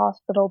like the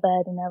hospital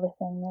bed and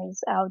everything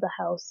is out of the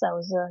house, that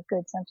was a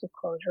good sense of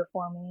closure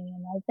for me,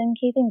 and I've been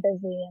keeping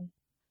busy, and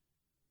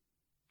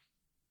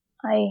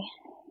I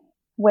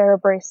wear a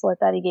bracelet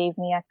that he gave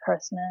me at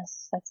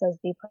Christmas that says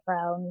be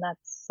proud, and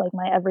that's like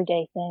my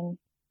everyday thing.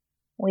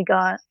 Me,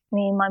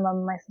 my mom,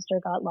 and my sister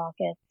got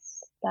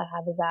lockets that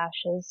have his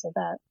ashes so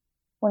that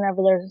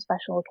whenever there's a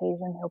special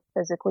occasion, he'll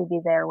physically be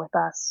there with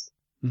us.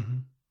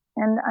 Mm-hmm.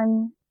 And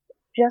I'm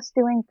just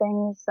doing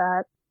things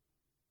that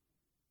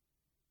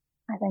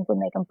I think would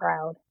make him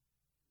proud.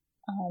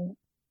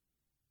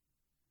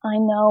 I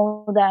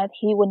know that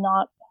he would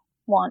not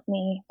want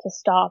me to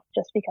stop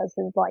just because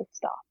his life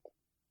stopped,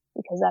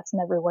 because that's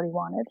never what he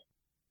wanted.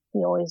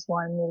 He always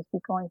wanted me to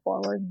keep going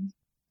forward.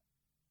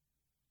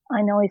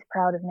 I know he's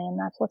proud of me, and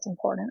that's what's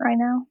important right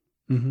now.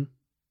 Mm-hmm.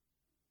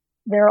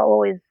 There'll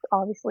always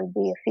obviously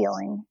be a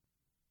feeling,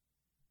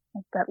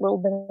 like that little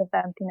bit of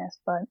emptiness,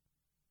 but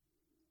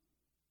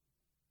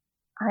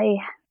I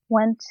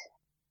went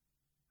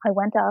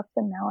up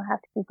and now I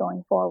have to keep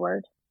going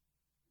forward.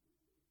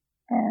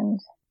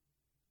 And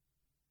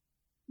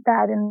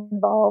that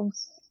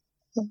involves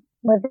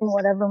living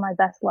whatever my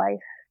best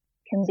life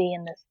can be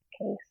in this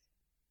case.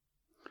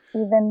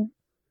 Even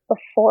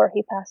before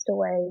he passed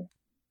away,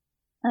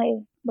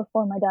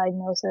 before my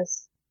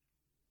diagnosis,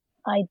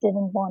 I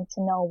didn't want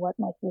to know what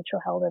my future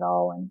held at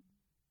all. And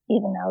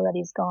even now that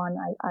he's gone,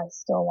 I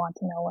still want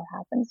to know what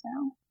happens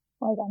now.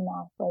 Like, I'm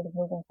not afraid of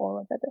moving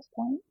forward at this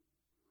point.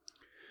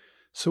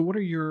 So what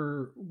are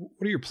your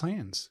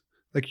plans?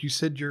 Like you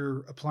said,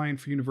 you're applying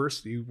for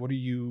university. What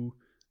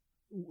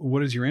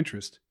is your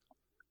interest?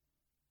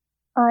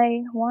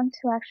 I want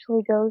to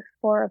actually go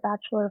for a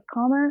Bachelor of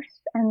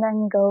Commerce and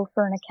then go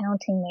for an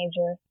accounting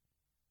major.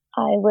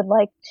 I would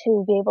like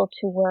to be able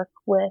to work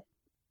with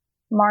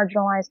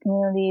marginalized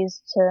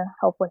communities to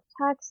help with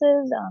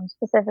taxes.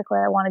 Specifically,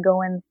 I want to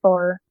go in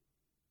for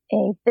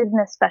a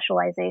business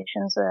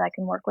specialization so that I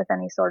can work with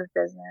any sort of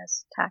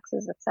business,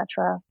 taxes,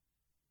 etc.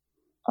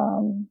 I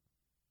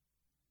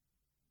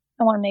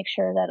want to make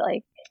sure that,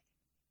 like,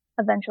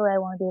 eventually I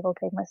want to be able to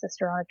take my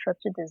sister on a trip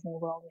to Disney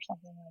World or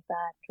something like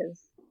that,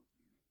 because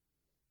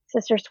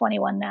sister's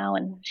 21 now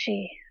and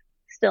she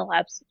still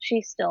has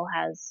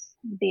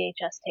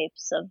VHS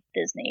tapes of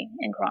Disney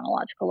in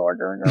chronological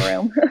order in her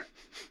room.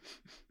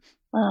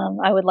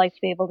 I would like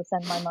to be able to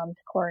send my mom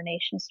to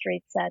Coronation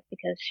Street set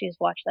because she's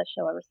watched that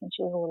show ever since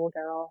she was a little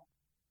girl.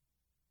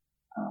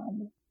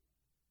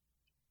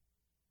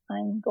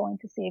 I'm going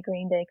to see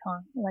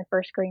my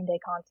first Green Day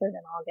concert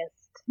in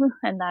August,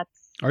 and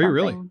that's. Are you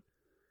really?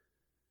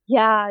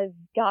 Yeah, I've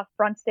got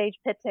front stage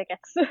pit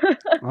tickets.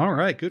 All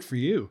right, good for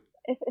you.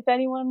 If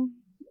anyone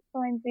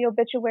finds the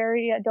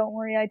obituary, don't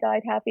worry, I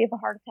died happy of a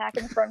heart attack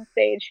in the front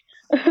stage.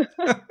 That's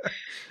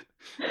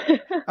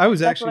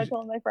what I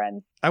told my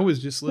friends. I was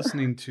just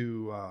listening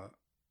to.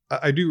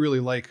 I do really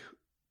like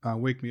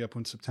 "Wake Me Up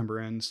When September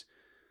Ends."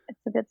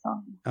 It's a good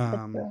song.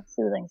 It's a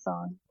soothing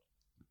song.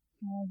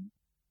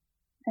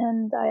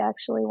 And I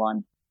actually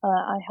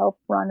I help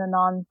run a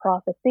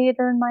non-profit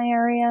theater in my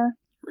area.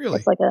 Really?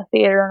 It's like a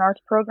theater and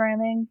arts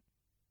programming.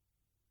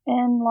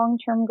 And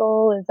long-term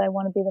goal is I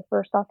want to be the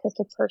first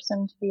autistic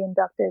person to be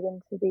inducted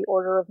into the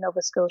Order of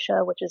Nova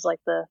Scotia, which is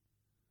like the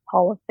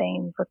Hall of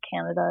Fame for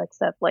Canada,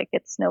 except like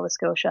it's Nova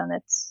Scotia and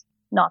it's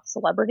not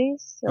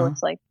celebrities. So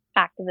it's like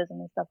activism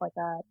and stuff like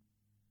that.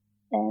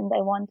 And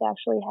I want to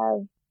actually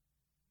have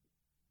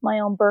my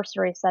own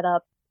bursary set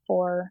up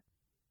for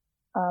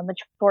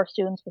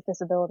students with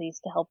disabilities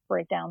to help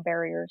break down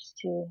barriers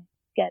to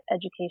get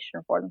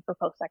education for them for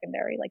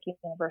post-secondary, like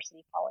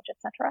university, college,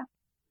 etc.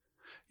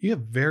 You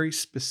have very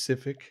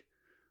specific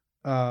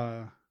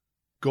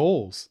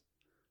goals.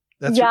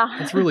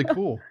 That's really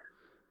cool.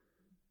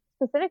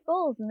 Specific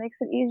goals, and makes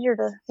it easier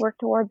to work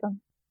toward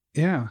them.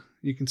 Yeah,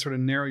 you can sort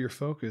of narrow your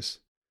focus.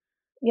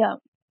 Yeah.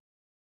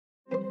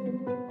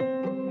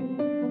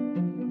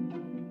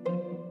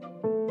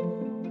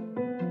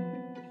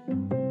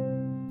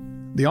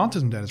 The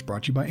Autism Dad is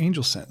brought to you by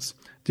Angel Sense.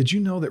 Did you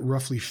know that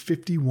roughly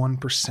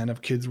 51%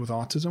 of kids with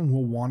autism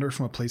will wander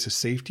from a place of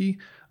safety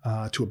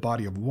to a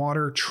body of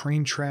water,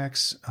 train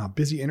tracks,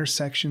 busy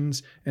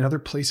intersections, and other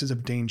places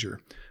of danger.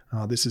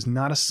 This is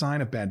not a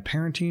sign of bad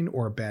parenting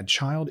or a bad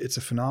child. It's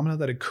a phenomenon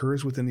that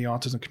occurs within the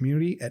autism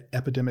community at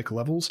epidemic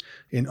levels,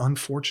 and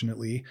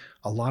unfortunately,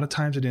 a lot of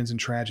times it ends in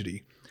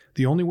tragedy.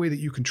 The only way that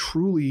you can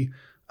truly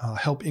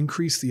help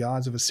increase the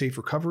odds of a safe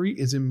recovery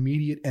is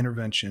immediate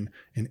intervention,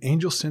 and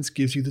Angel Sense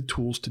gives you the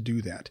tools to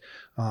do that.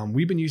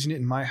 We've been using it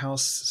in my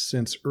house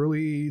since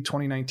early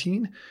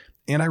 2019,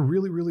 and I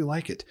really, really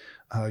like it.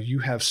 You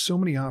have so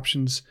many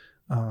options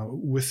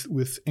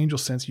with Angel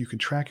Sense. You can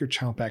track your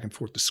child back and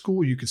forth to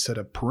school. You can set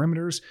up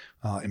perimeters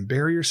and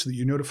barriers so that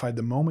you're notified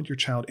the moment your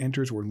child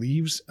enters or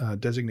leaves a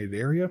designated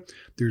area.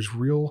 There's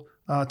real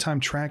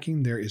time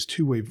tracking. There is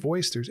two-way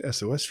voice. There's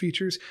SOS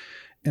features.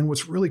 And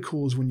what's really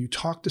cool is when you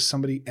talk to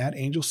somebody at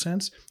Angel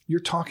Sense, you're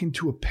talking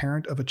to a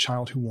parent of a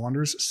child who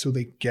wanders, so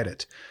they get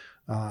it.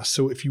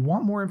 So if you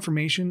want more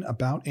information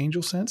about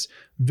Angel Sense,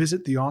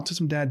 visit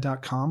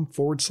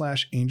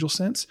theautismdad.com/Angel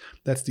Sense.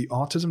 That's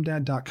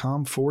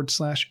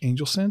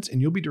theautismdad.com/Angel Sense,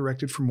 and you'll be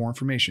directed for more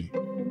information.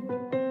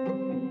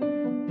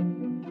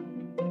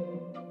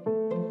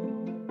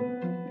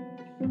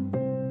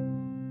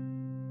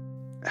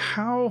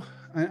 How,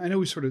 I know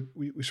we sort of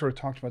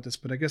talked about this,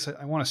 but I guess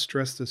I want to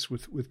stress this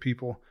with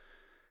people.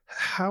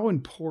 How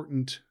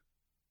important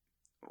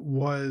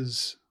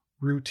was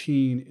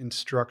routine and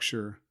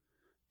structure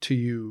to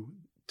you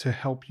to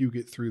help you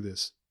get through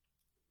this?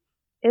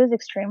 It was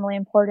extremely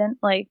important.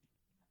 Like,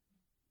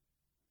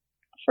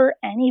 for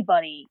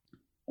anybody,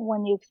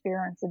 when you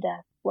experience a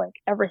death, like,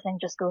 everything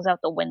just goes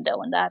out the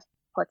window, and that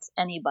puts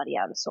anybody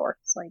out of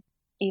sorts. Like,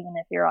 even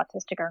if you're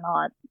autistic or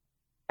not,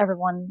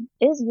 everyone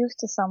is used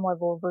to some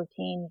level of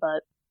routine,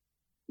 but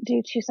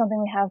due to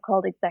something we have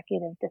called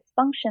executive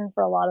dysfunction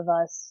for a lot of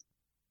us,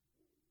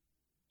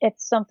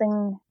 it's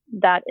something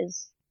that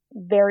is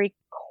very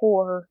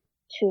core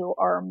to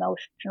our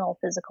emotional,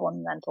 physical,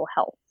 and mental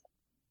health.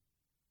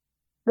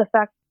 The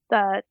fact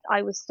that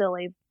I was still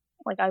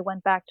I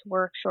went back to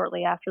work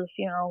shortly after the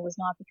funeral was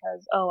not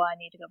because, I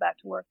need to go back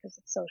to work because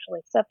it's socially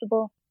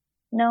acceptable.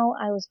 No,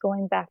 I was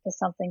going back to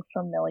something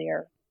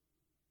familiar.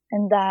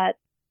 And that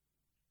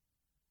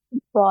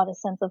brought a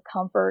sense of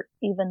comfort,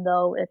 even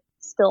though it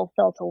still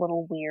felt a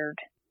little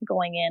weird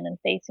going in and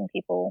facing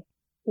people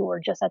who were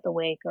just at the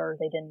wake or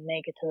they didn't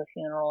make it to the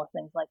funeral or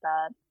things like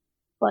that.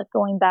 But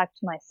going back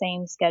to my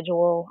same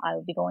schedule, I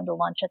would be going to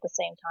lunch at the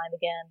same time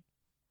again.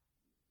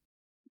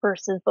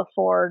 Versus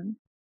before,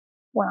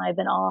 when I've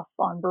been off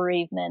on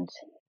bereavement,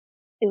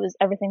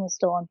 everything was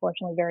still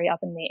unfortunately very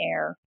up in the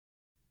air.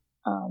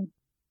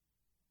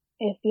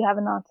 If you have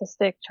an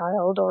autistic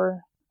child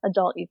or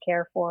adult you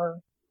care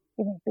for,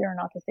 even if you're an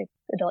autistic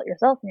adult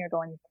yourself and you're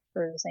going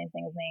through the same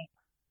thing as me,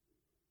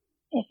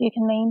 if you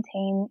can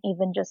maintain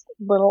even just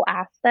little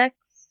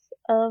aspects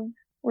of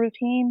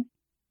routine,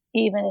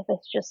 even if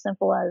it's just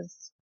simple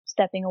as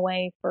stepping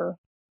away for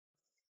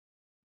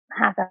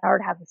half an hour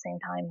to have the same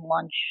time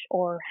lunch,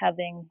 or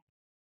having,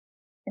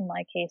 in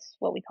my case,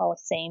 what we call a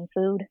same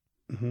food.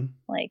 Mm-hmm.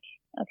 Like,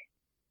 okay,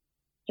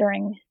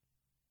 during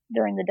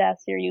the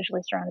deaths, you're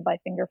usually surrounded by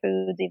finger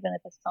foods, even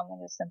if it's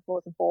something as simple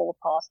as a bowl of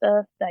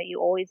pasta that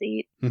you always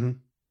eat. Mm-hmm.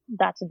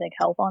 That's a big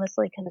help,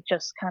 honestly, because it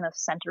just kind of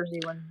centers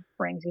you and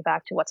brings you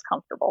back to what's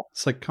comfortable.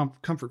 It's like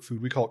comfort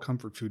food. We call it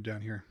comfort food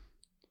down here.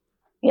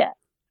 Yeah.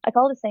 I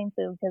call it the same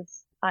food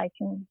because I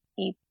can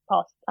eat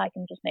pasta. I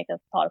can just make a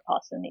pot of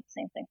pasta and eat the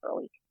same thing for a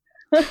week.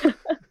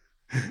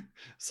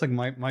 It's like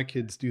my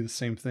kids do the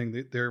same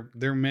thing.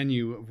 Their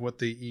menu of what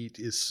they eat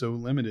is so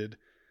limited.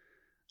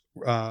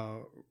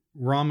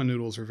 Ramen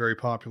noodles are very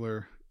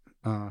popular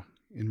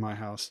in my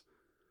house.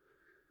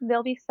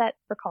 They'll be set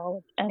for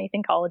college,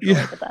 anything college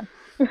related then.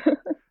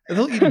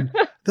 They'll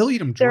eat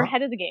them dry. They're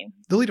ahead of the game.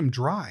 They'll eat them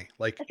dry,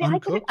 like See,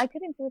 uncooked. I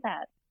couldn't do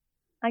that.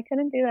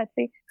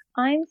 See,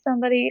 I'm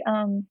somebody,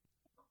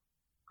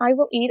 I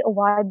will eat a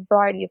wide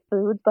variety of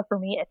foods, but for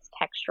me, it's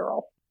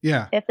textural.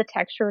 Yeah. If the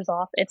texture is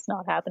off, it's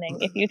not happening.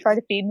 If you try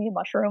to feed me a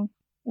mushroom,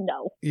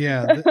 no.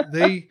 Yeah.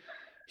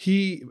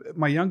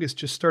 My youngest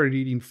just started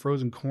eating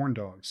frozen corn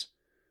dogs,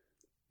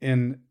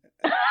 and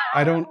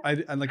I don't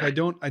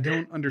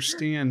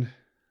understand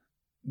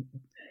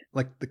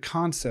like the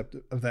concept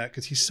of that,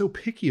 because he's so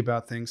picky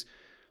about things,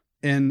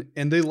 and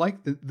they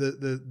like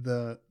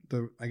the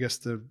I guess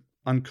the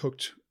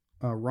uncooked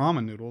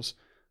ramen noodles.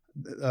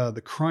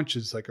 The crunch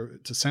is like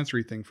it's a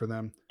sensory thing for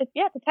them.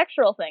 It's a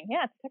textural thing.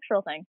 Yeah, it's a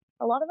textural thing.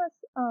 A lot of us,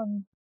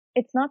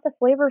 it's not the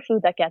flavor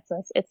food that gets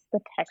us; it's the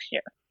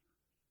texture.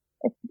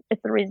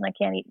 It's the reason I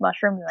can't eat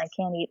mushrooms and I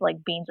can't eat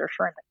like beans or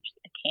shrimp.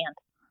 I can't.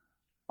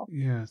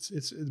 Yeah,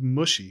 it's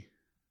mushy,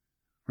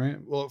 right?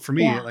 Well, for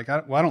me, I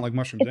don't like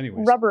mushrooms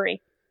anyway.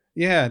 Rubbery.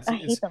 Yeah, I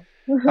hate them.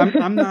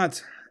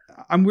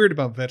 I'm weird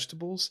about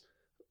vegetables.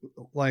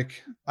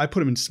 Like, I put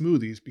them in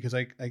smoothies because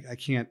I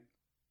can't.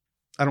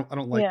 I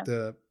don't like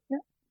the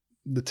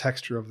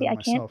texture of them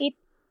myself.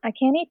 I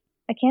can't eat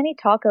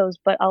tacos,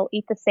 but I'll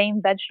eat the same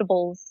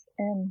vegetables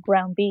and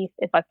ground beef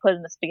if I put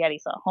in the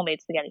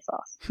homemade spaghetti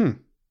sauce.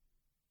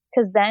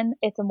 Because then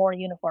it's a more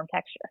uniform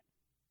texture.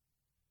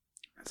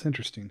 That's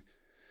interesting.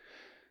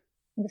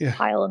 Just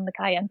pile in the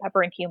cayenne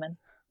pepper and cumin.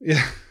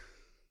 Yeah.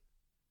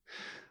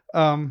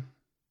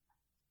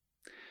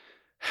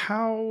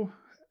 How,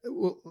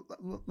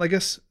 well, I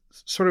guess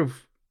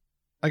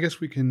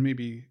we can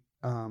maybe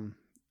kind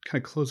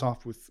of close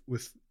off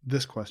with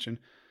this question.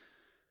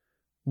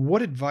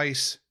 What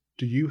advice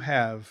do you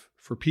have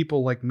for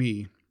people like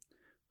me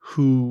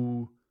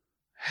who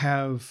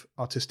have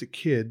autistic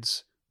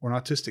kids or an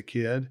autistic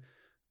kid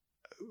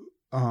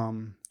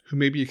who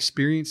may be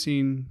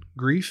experiencing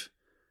grief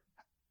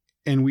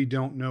and we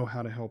don't know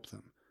how to help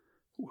them?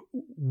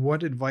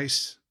 What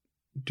advice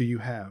do you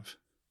have?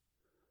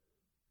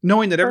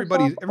 Knowing that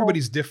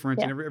everybody's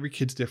different and every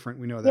kid's different,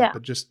 we know that,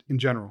 but just in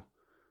general.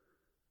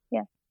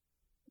 Yeah.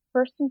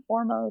 First and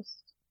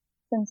foremost,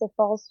 since it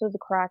falls through the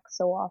cracks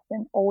so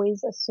often,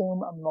 always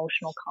assume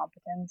emotional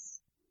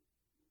competence.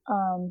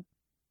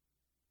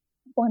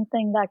 One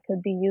thing that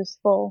could be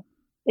useful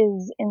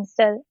is,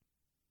 instead,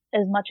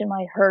 as much it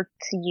might hurt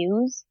to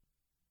use,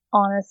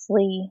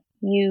 honestly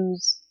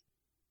use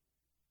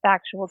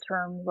factual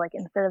terms. Like,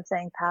 instead of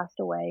saying passed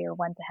away or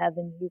went to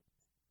heaven,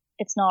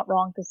 it's not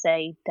wrong to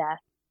say death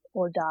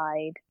or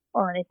died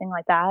or anything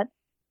like that,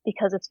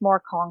 because it's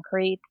more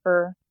concrete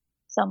for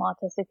some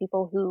autistic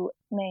people who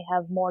may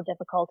have more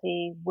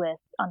difficulty with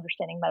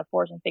understanding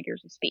metaphors and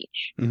figures of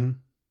speech. Mm-hmm.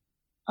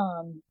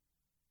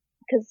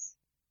 Because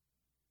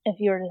if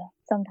you were to,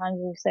 sometimes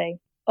we say,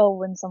 oh,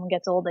 when someone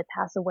gets old, they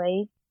pass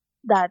away,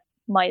 that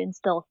might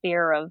instill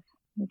fear of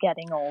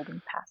getting old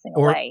and passing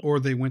away. Or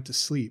they went to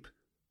sleep.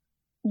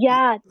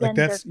 Yeah, like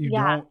that's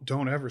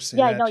don't ever say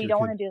that. Yeah, no, you don't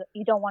want to do that.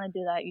 You don't want to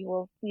do that. You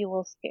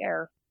will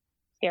scare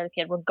the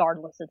kid,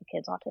 regardless if the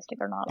kid's autistic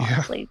or not.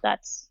 Honestly,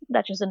 that's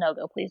just a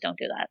no-go. Please don't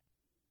do that.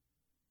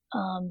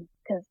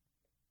 Because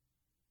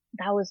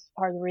that was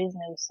part of the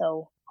reason it was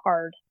so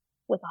hard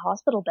with the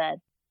hospital bed,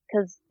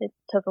 because it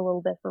took a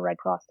little bit for Red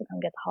Cross to come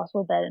get the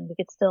hospital bed, and we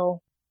could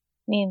still,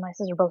 me and my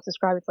sister both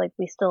describe it's like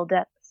we still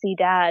see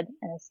Dad,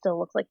 and it still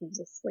looks like he's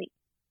asleep.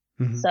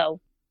 Mm-hmm. So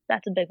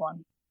that's a big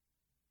one.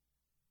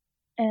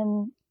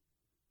 And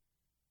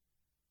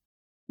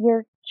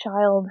your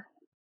child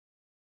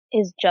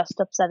is just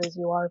upset as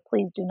you are.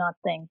 Please do not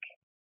think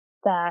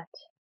that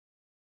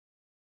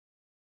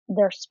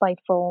they're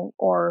spiteful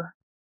or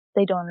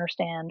they don't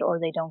understand or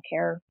they don't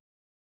care.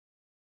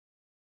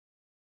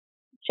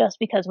 Just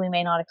because we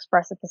may not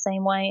express it the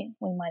same way,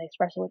 we might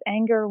express it with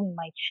anger, we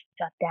might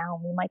shut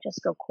down, we might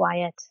just go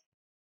quiet.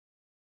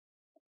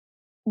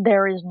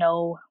 There is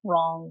no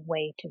wrong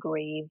way to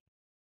grieve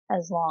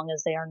as long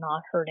as they are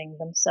not hurting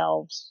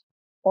themselves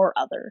or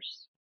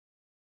others.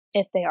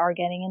 If they are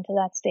getting into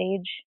that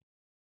stage,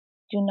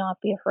 do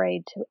not be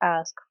afraid to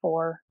ask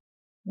for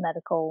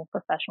medical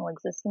professional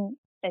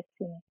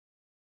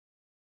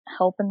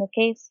help in the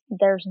case.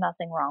 There's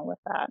nothing wrong with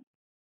that.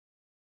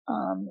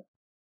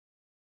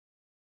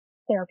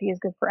 Therapy is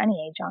good for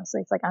any age,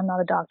 honestly. It's like, I'm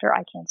not a doctor,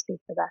 I can't speak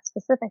for that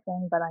specific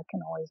thing, but I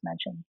can always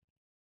mention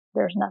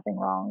there's nothing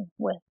wrong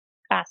with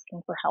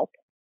asking for help.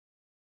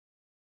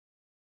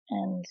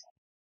 And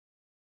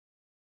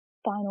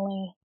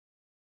finally,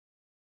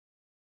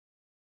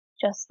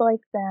 just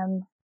like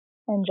them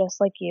and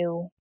just like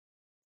you,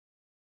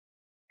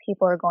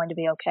 people are going to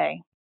be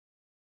okay.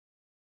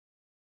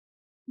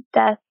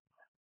 Death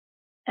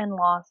and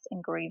loss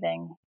and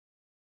grieving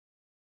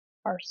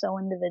are so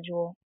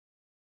individual.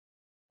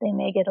 They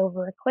may get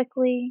over it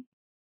quickly.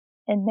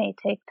 It may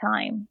take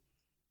time.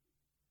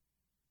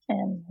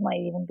 And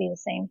might even be the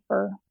same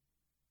for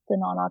the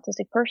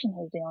non-autistic person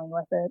who's dealing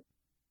with it.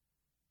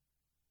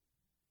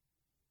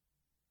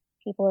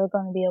 People are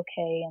going to be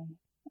okay, and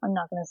I'm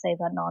not going to say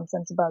that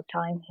nonsense about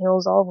time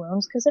heals all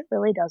wounds, because it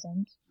really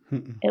doesn't.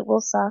 It will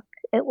suck.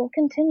 It will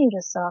continue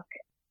to suck.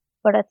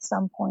 But at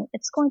some point,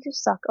 it's going to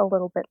suck a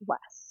little bit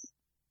less.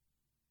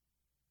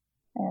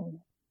 And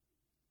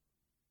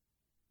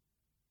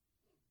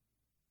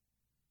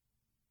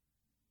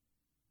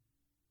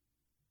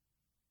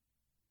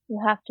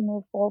you have to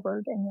move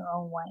forward in your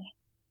own way,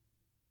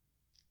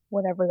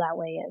 whatever that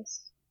way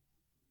is.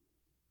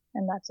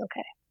 And that's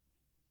okay.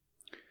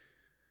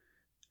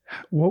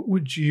 What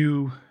would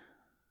you...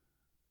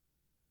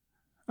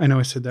 I know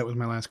I said that was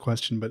my last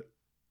question, but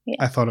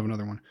I thought of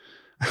another one.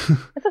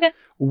 That's okay.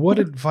 What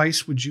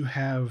advice would you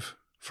have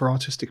for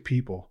autistic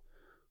people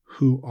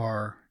who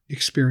are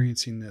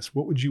experiencing this?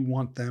 What would you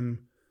want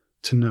them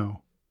to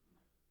know?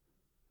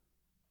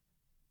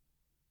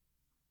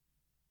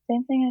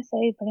 Same thing I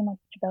say pretty much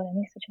about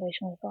any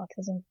situation with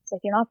autism. It's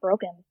like, you're not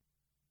broken.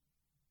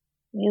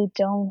 You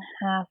don't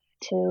have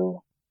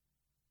to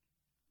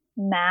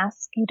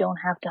mask, you don't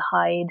have to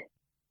hide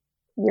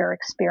your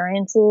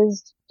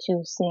experiences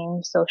to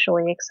seem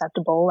socially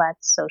acceptable at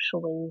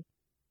socially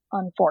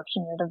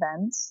unfortunate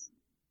events.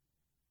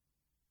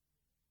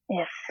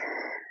 If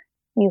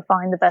you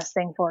find the best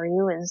thing for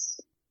you is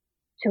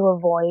to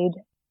avoid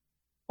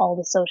all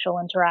the social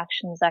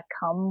interactions that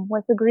come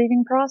with the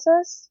grieving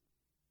process,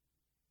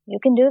 you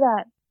can do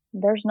that.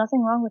 There's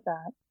nothing wrong with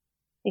that.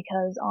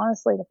 Because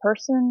honestly, the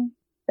person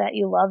that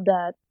you loved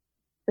that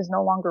is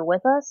no longer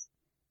with us,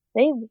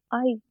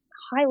 I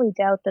highly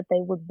doubt that they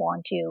would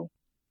want you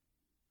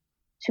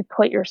to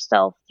put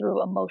yourself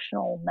through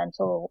emotional,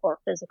 mental, or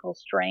physical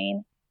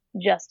strain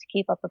just to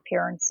keep up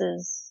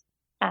appearances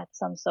at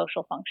some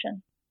social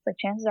function. Like,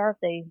 chances are, if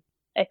they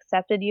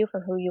accepted you for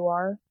who you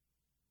are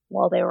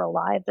while they were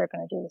alive, they're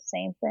going to do the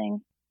same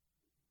thing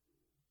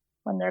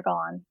when they're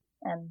gone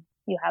and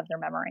you have their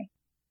memory.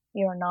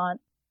 You're not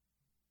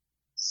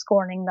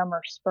scorning them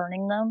or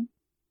spurning them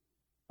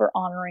for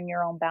honoring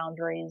your own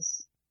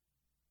boundaries.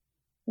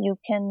 You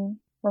can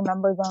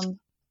remember them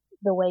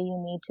the way you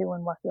need to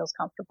and what feels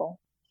comfortable.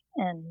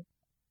 And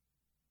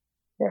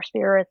their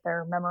spirit,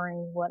 their memory,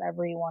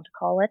 whatever you want to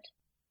call it,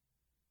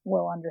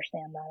 will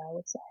understand that, I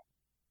would say.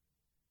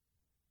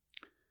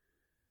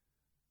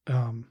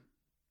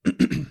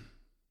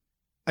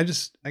 I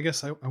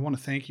guess I want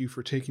to thank you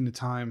for taking the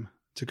time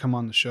to come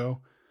on the show.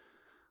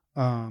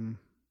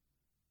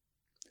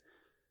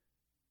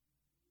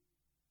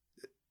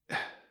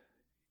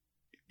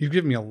 You've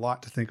given me a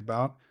lot to think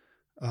about.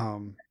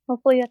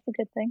 Hopefully that's a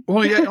good thing.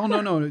 Well, yeah. Oh,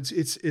 no.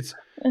 It's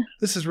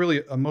this is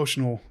really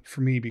emotional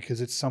for me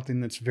because it's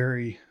something that's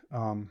very,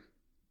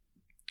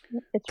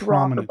 it's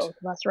prominent. Raw for both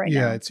of us right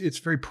now. Yeah. It's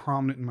very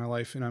prominent in my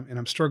life, and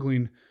I'm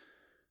struggling,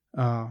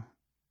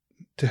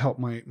 to help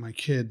my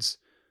kids,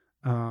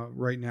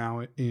 right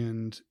now.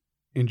 And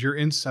your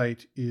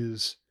insight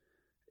is,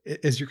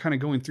 as you're kind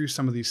of going through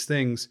some of these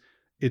things,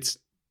 it's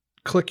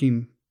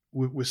clicking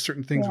with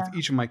certain things with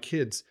each of my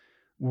kids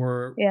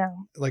where,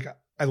 like,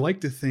 I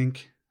like to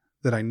think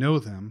that I know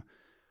them,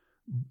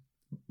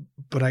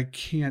 but I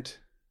can't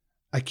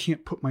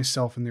put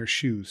myself in their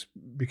shoes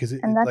because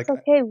and that's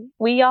okay.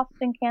 We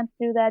often can't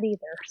do that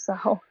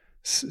either.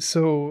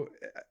 So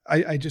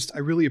I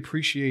really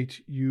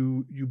appreciate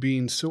you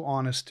being so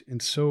honest and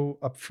so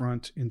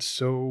upfront and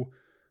so,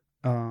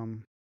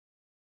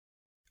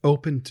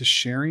 open to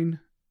sharing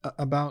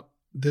about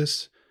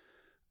this.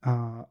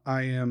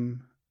 I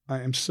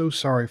am so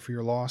sorry for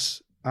your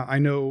loss. I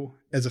know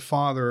as a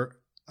father,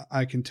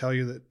 I can tell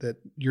you that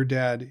your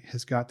dad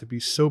has got to be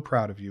so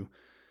proud of you.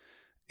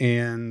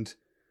 And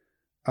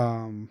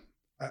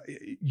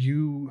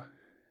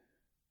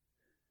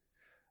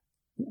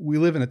we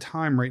live in a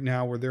time right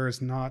now where there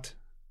is not,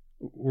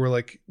 we're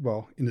like,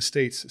 well, in the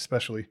States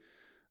especially,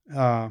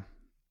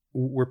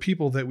 where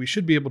people that we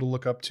should be able to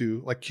look up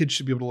to, like kids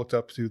should be able to look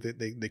up to,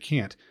 they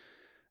can't.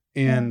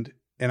 And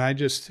I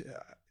just,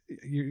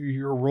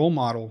 you're a role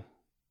model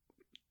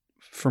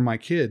for my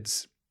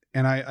kids.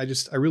 And I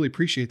really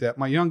appreciate that.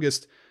 My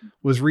youngest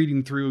was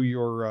reading through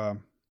your,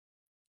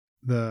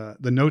 the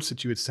notes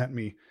that you had sent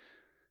me,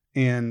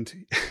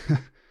 and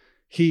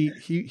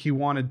he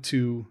wanted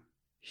to,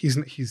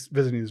 he's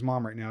visiting his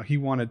mom right now. He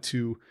wanted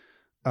to,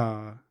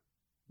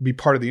 be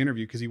part of the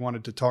interview because he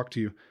wanted to talk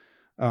to you.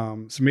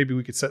 So maybe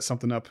we could set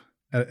something up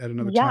at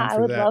another time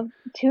for that. Yeah, I would love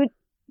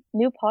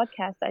new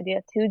podcast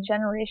idea, 2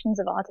 generations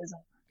of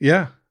autism.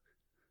 Yeah.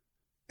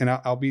 And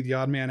I'll be the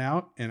odd man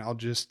out, and I'll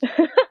just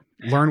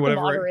learn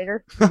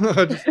whatever.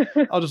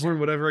 I'll just learn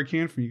whatever I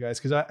can from you guys.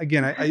 Cause I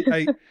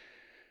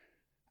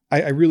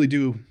really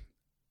do.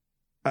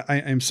 I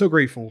am so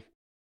grateful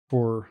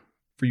for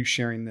you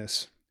sharing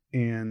this.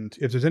 And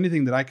if there's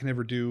anything that I can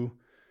ever do,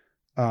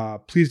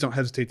 please don't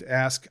hesitate to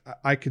ask.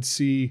 I could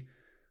see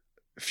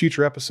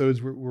future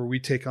episodes where we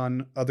take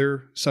on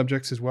other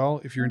subjects as well,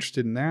 if you're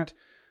interested in that.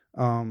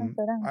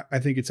 I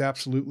think it's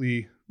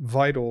absolutely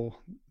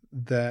vital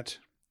that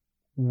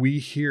we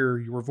hear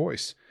your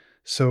voice.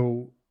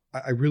 So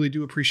I really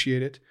do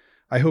appreciate it.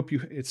 I hope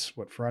it's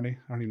what, Friday?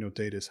 I don't even know what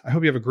date it is. I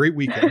hope you have a great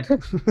weekend.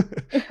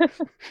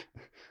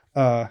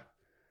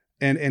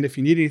 And if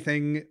you need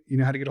anything, you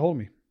know how to get a hold of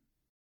me.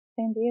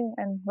 Same to you.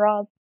 And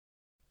Rob,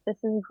 this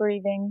is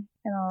grieving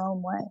in our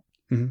own way.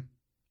 Mm-hmm.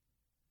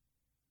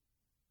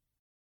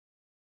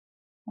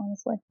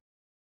 Honestly.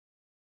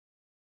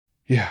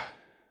 Yeah.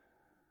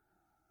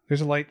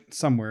 There's a light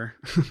somewhere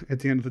at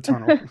the end of the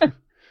tunnel.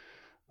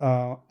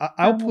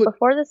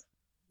 Before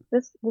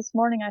this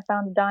morning, I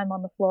found a dime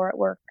on the floor at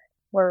work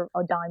where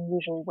a dime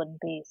usually wouldn't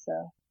be.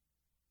 So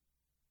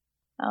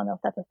I don't know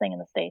if that's a thing in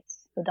the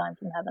States. The dime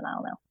from heaven. I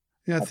don't know.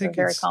 Yeah, that's a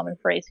very common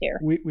phrase here.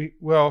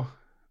 Well,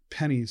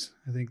 pennies.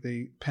 I think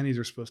pennies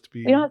are supposed to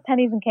be. We don't have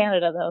pennies in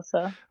Canada though,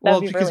 so. Well,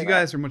 because really you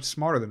guys are much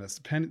smarter than us.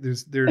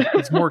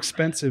 It's more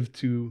expensive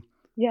to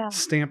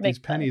stamp these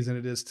pennies than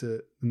it is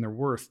than they're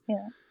worth.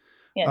 Yeah.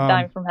 Yeah,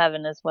 dime from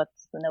heaven is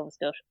what's the Nova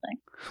Scotia thing.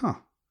 Huh.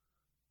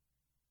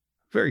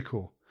 Very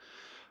cool.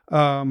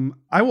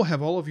 I will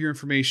have all of your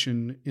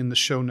information in the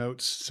show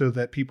notes so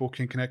that people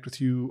can connect with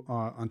you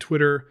on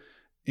Twitter.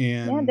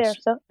 And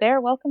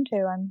they're welcome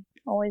to. I'm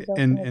always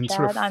open to chat.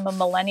 Sort of, I'm a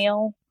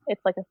millennial.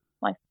 It's like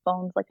my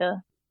phone's like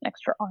an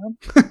extra arm.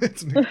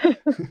 it's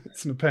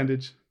an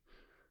appendage.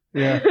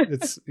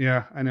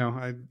 Yeah, I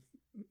know.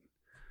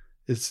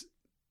 It's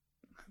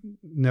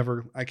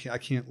never. I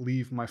can't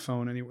leave my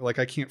phone anywhere. Like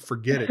I can't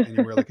forget it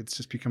anywhere. Like it's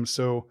just become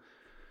so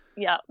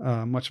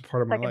much a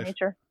part of my life.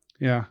 Nature.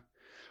 Yeah.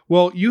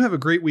 Well, you have a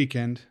great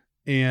weekend,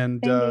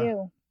 and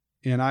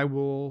I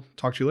will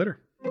talk to you later.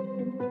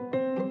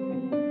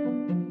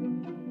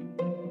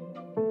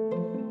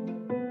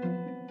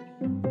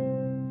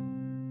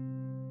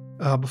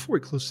 Before we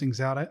close things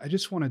out, I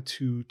just wanted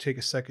to take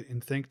a second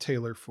and thank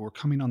Taylor for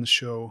coming on the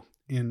show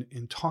and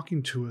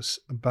talking to us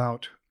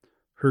about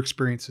her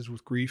experiences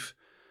with grief.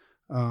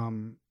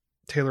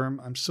 Taylor,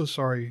 I'm so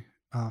sorry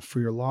for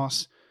your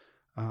loss.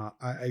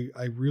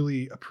 I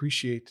really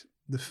appreciate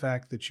the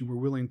fact that you were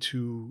willing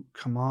to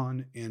come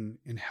on and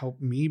help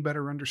me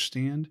better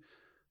understand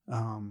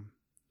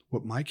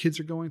what my kids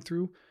are going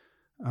through,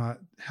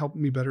 help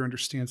me better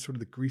understand sort of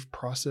the grief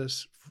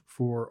process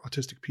for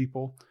autistic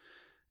people.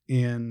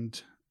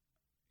 And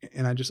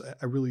I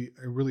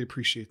really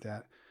appreciate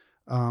that.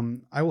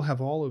 I will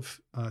have all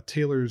of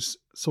Taylor's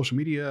social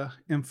media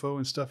info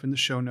and stuff in the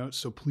show notes.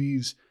 So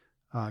please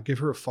give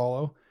her a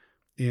follow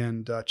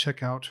and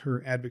check out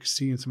her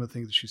advocacy and some of the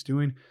things that she's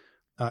doing.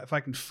 If I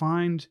can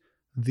find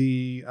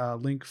the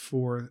link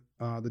for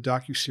the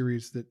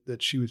docuseries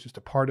that she was just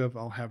a part of,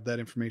 I'll have that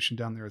information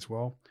down there as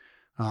well.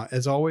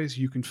 As always,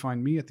 you can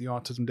find me at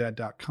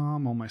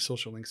theautismdad.com. All my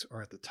social links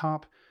are at the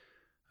top.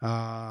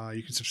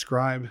 You can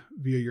subscribe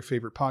via your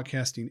favorite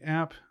podcasting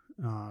app.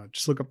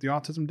 Just look up The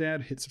Autism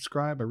Dad, hit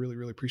subscribe. I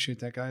really appreciate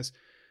that, guys.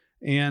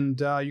 And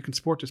you can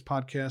support this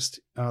podcast.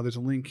 There's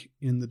a link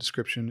in the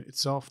description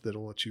itself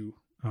that'll let you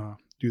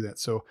do that.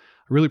 So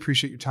I really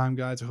appreciate your time,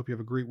 guys. I hope you have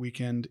a great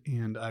weekend,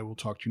 and I will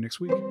talk to you next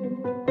week.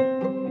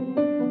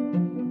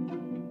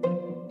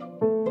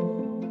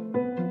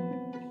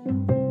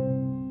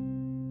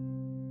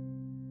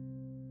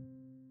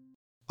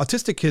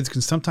 Autistic kids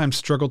can sometimes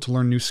struggle to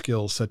learn new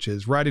skills such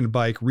as riding a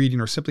bike, reading,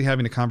 or simply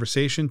having a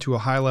conversation to a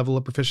high level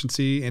of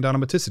proficiency and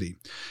automaticity.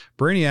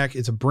 Brainiac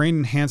is a brain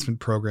enhancement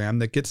program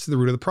that gets to the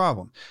root of the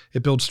problem.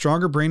 It builds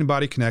stronger brain and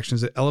body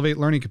connections that elevate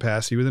learning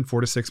capacity within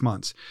 4 to 6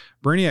 months.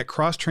 Brainiac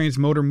cross-trains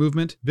motor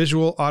movement,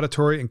 visual,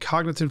 auditory, and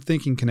cognitive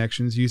thinking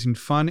connections using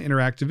fun,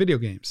 interactive video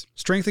games.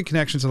 Strengthened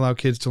connections allow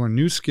kids to learn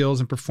new skills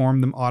and perform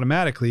them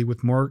automatically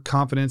with more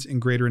confidence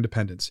and greater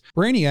independence.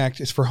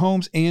 Brainiac is for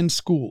homes and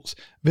schools.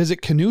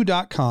 Visit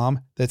Canoe.com,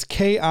 that's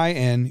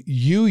KINUU.com,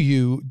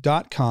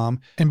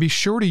 and be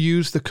sure to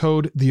use the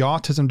code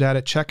TheAutismDad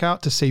at checkout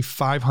to save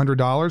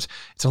 $500.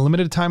 It's a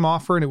limited time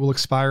offer and it will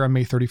expire on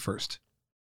May 31st.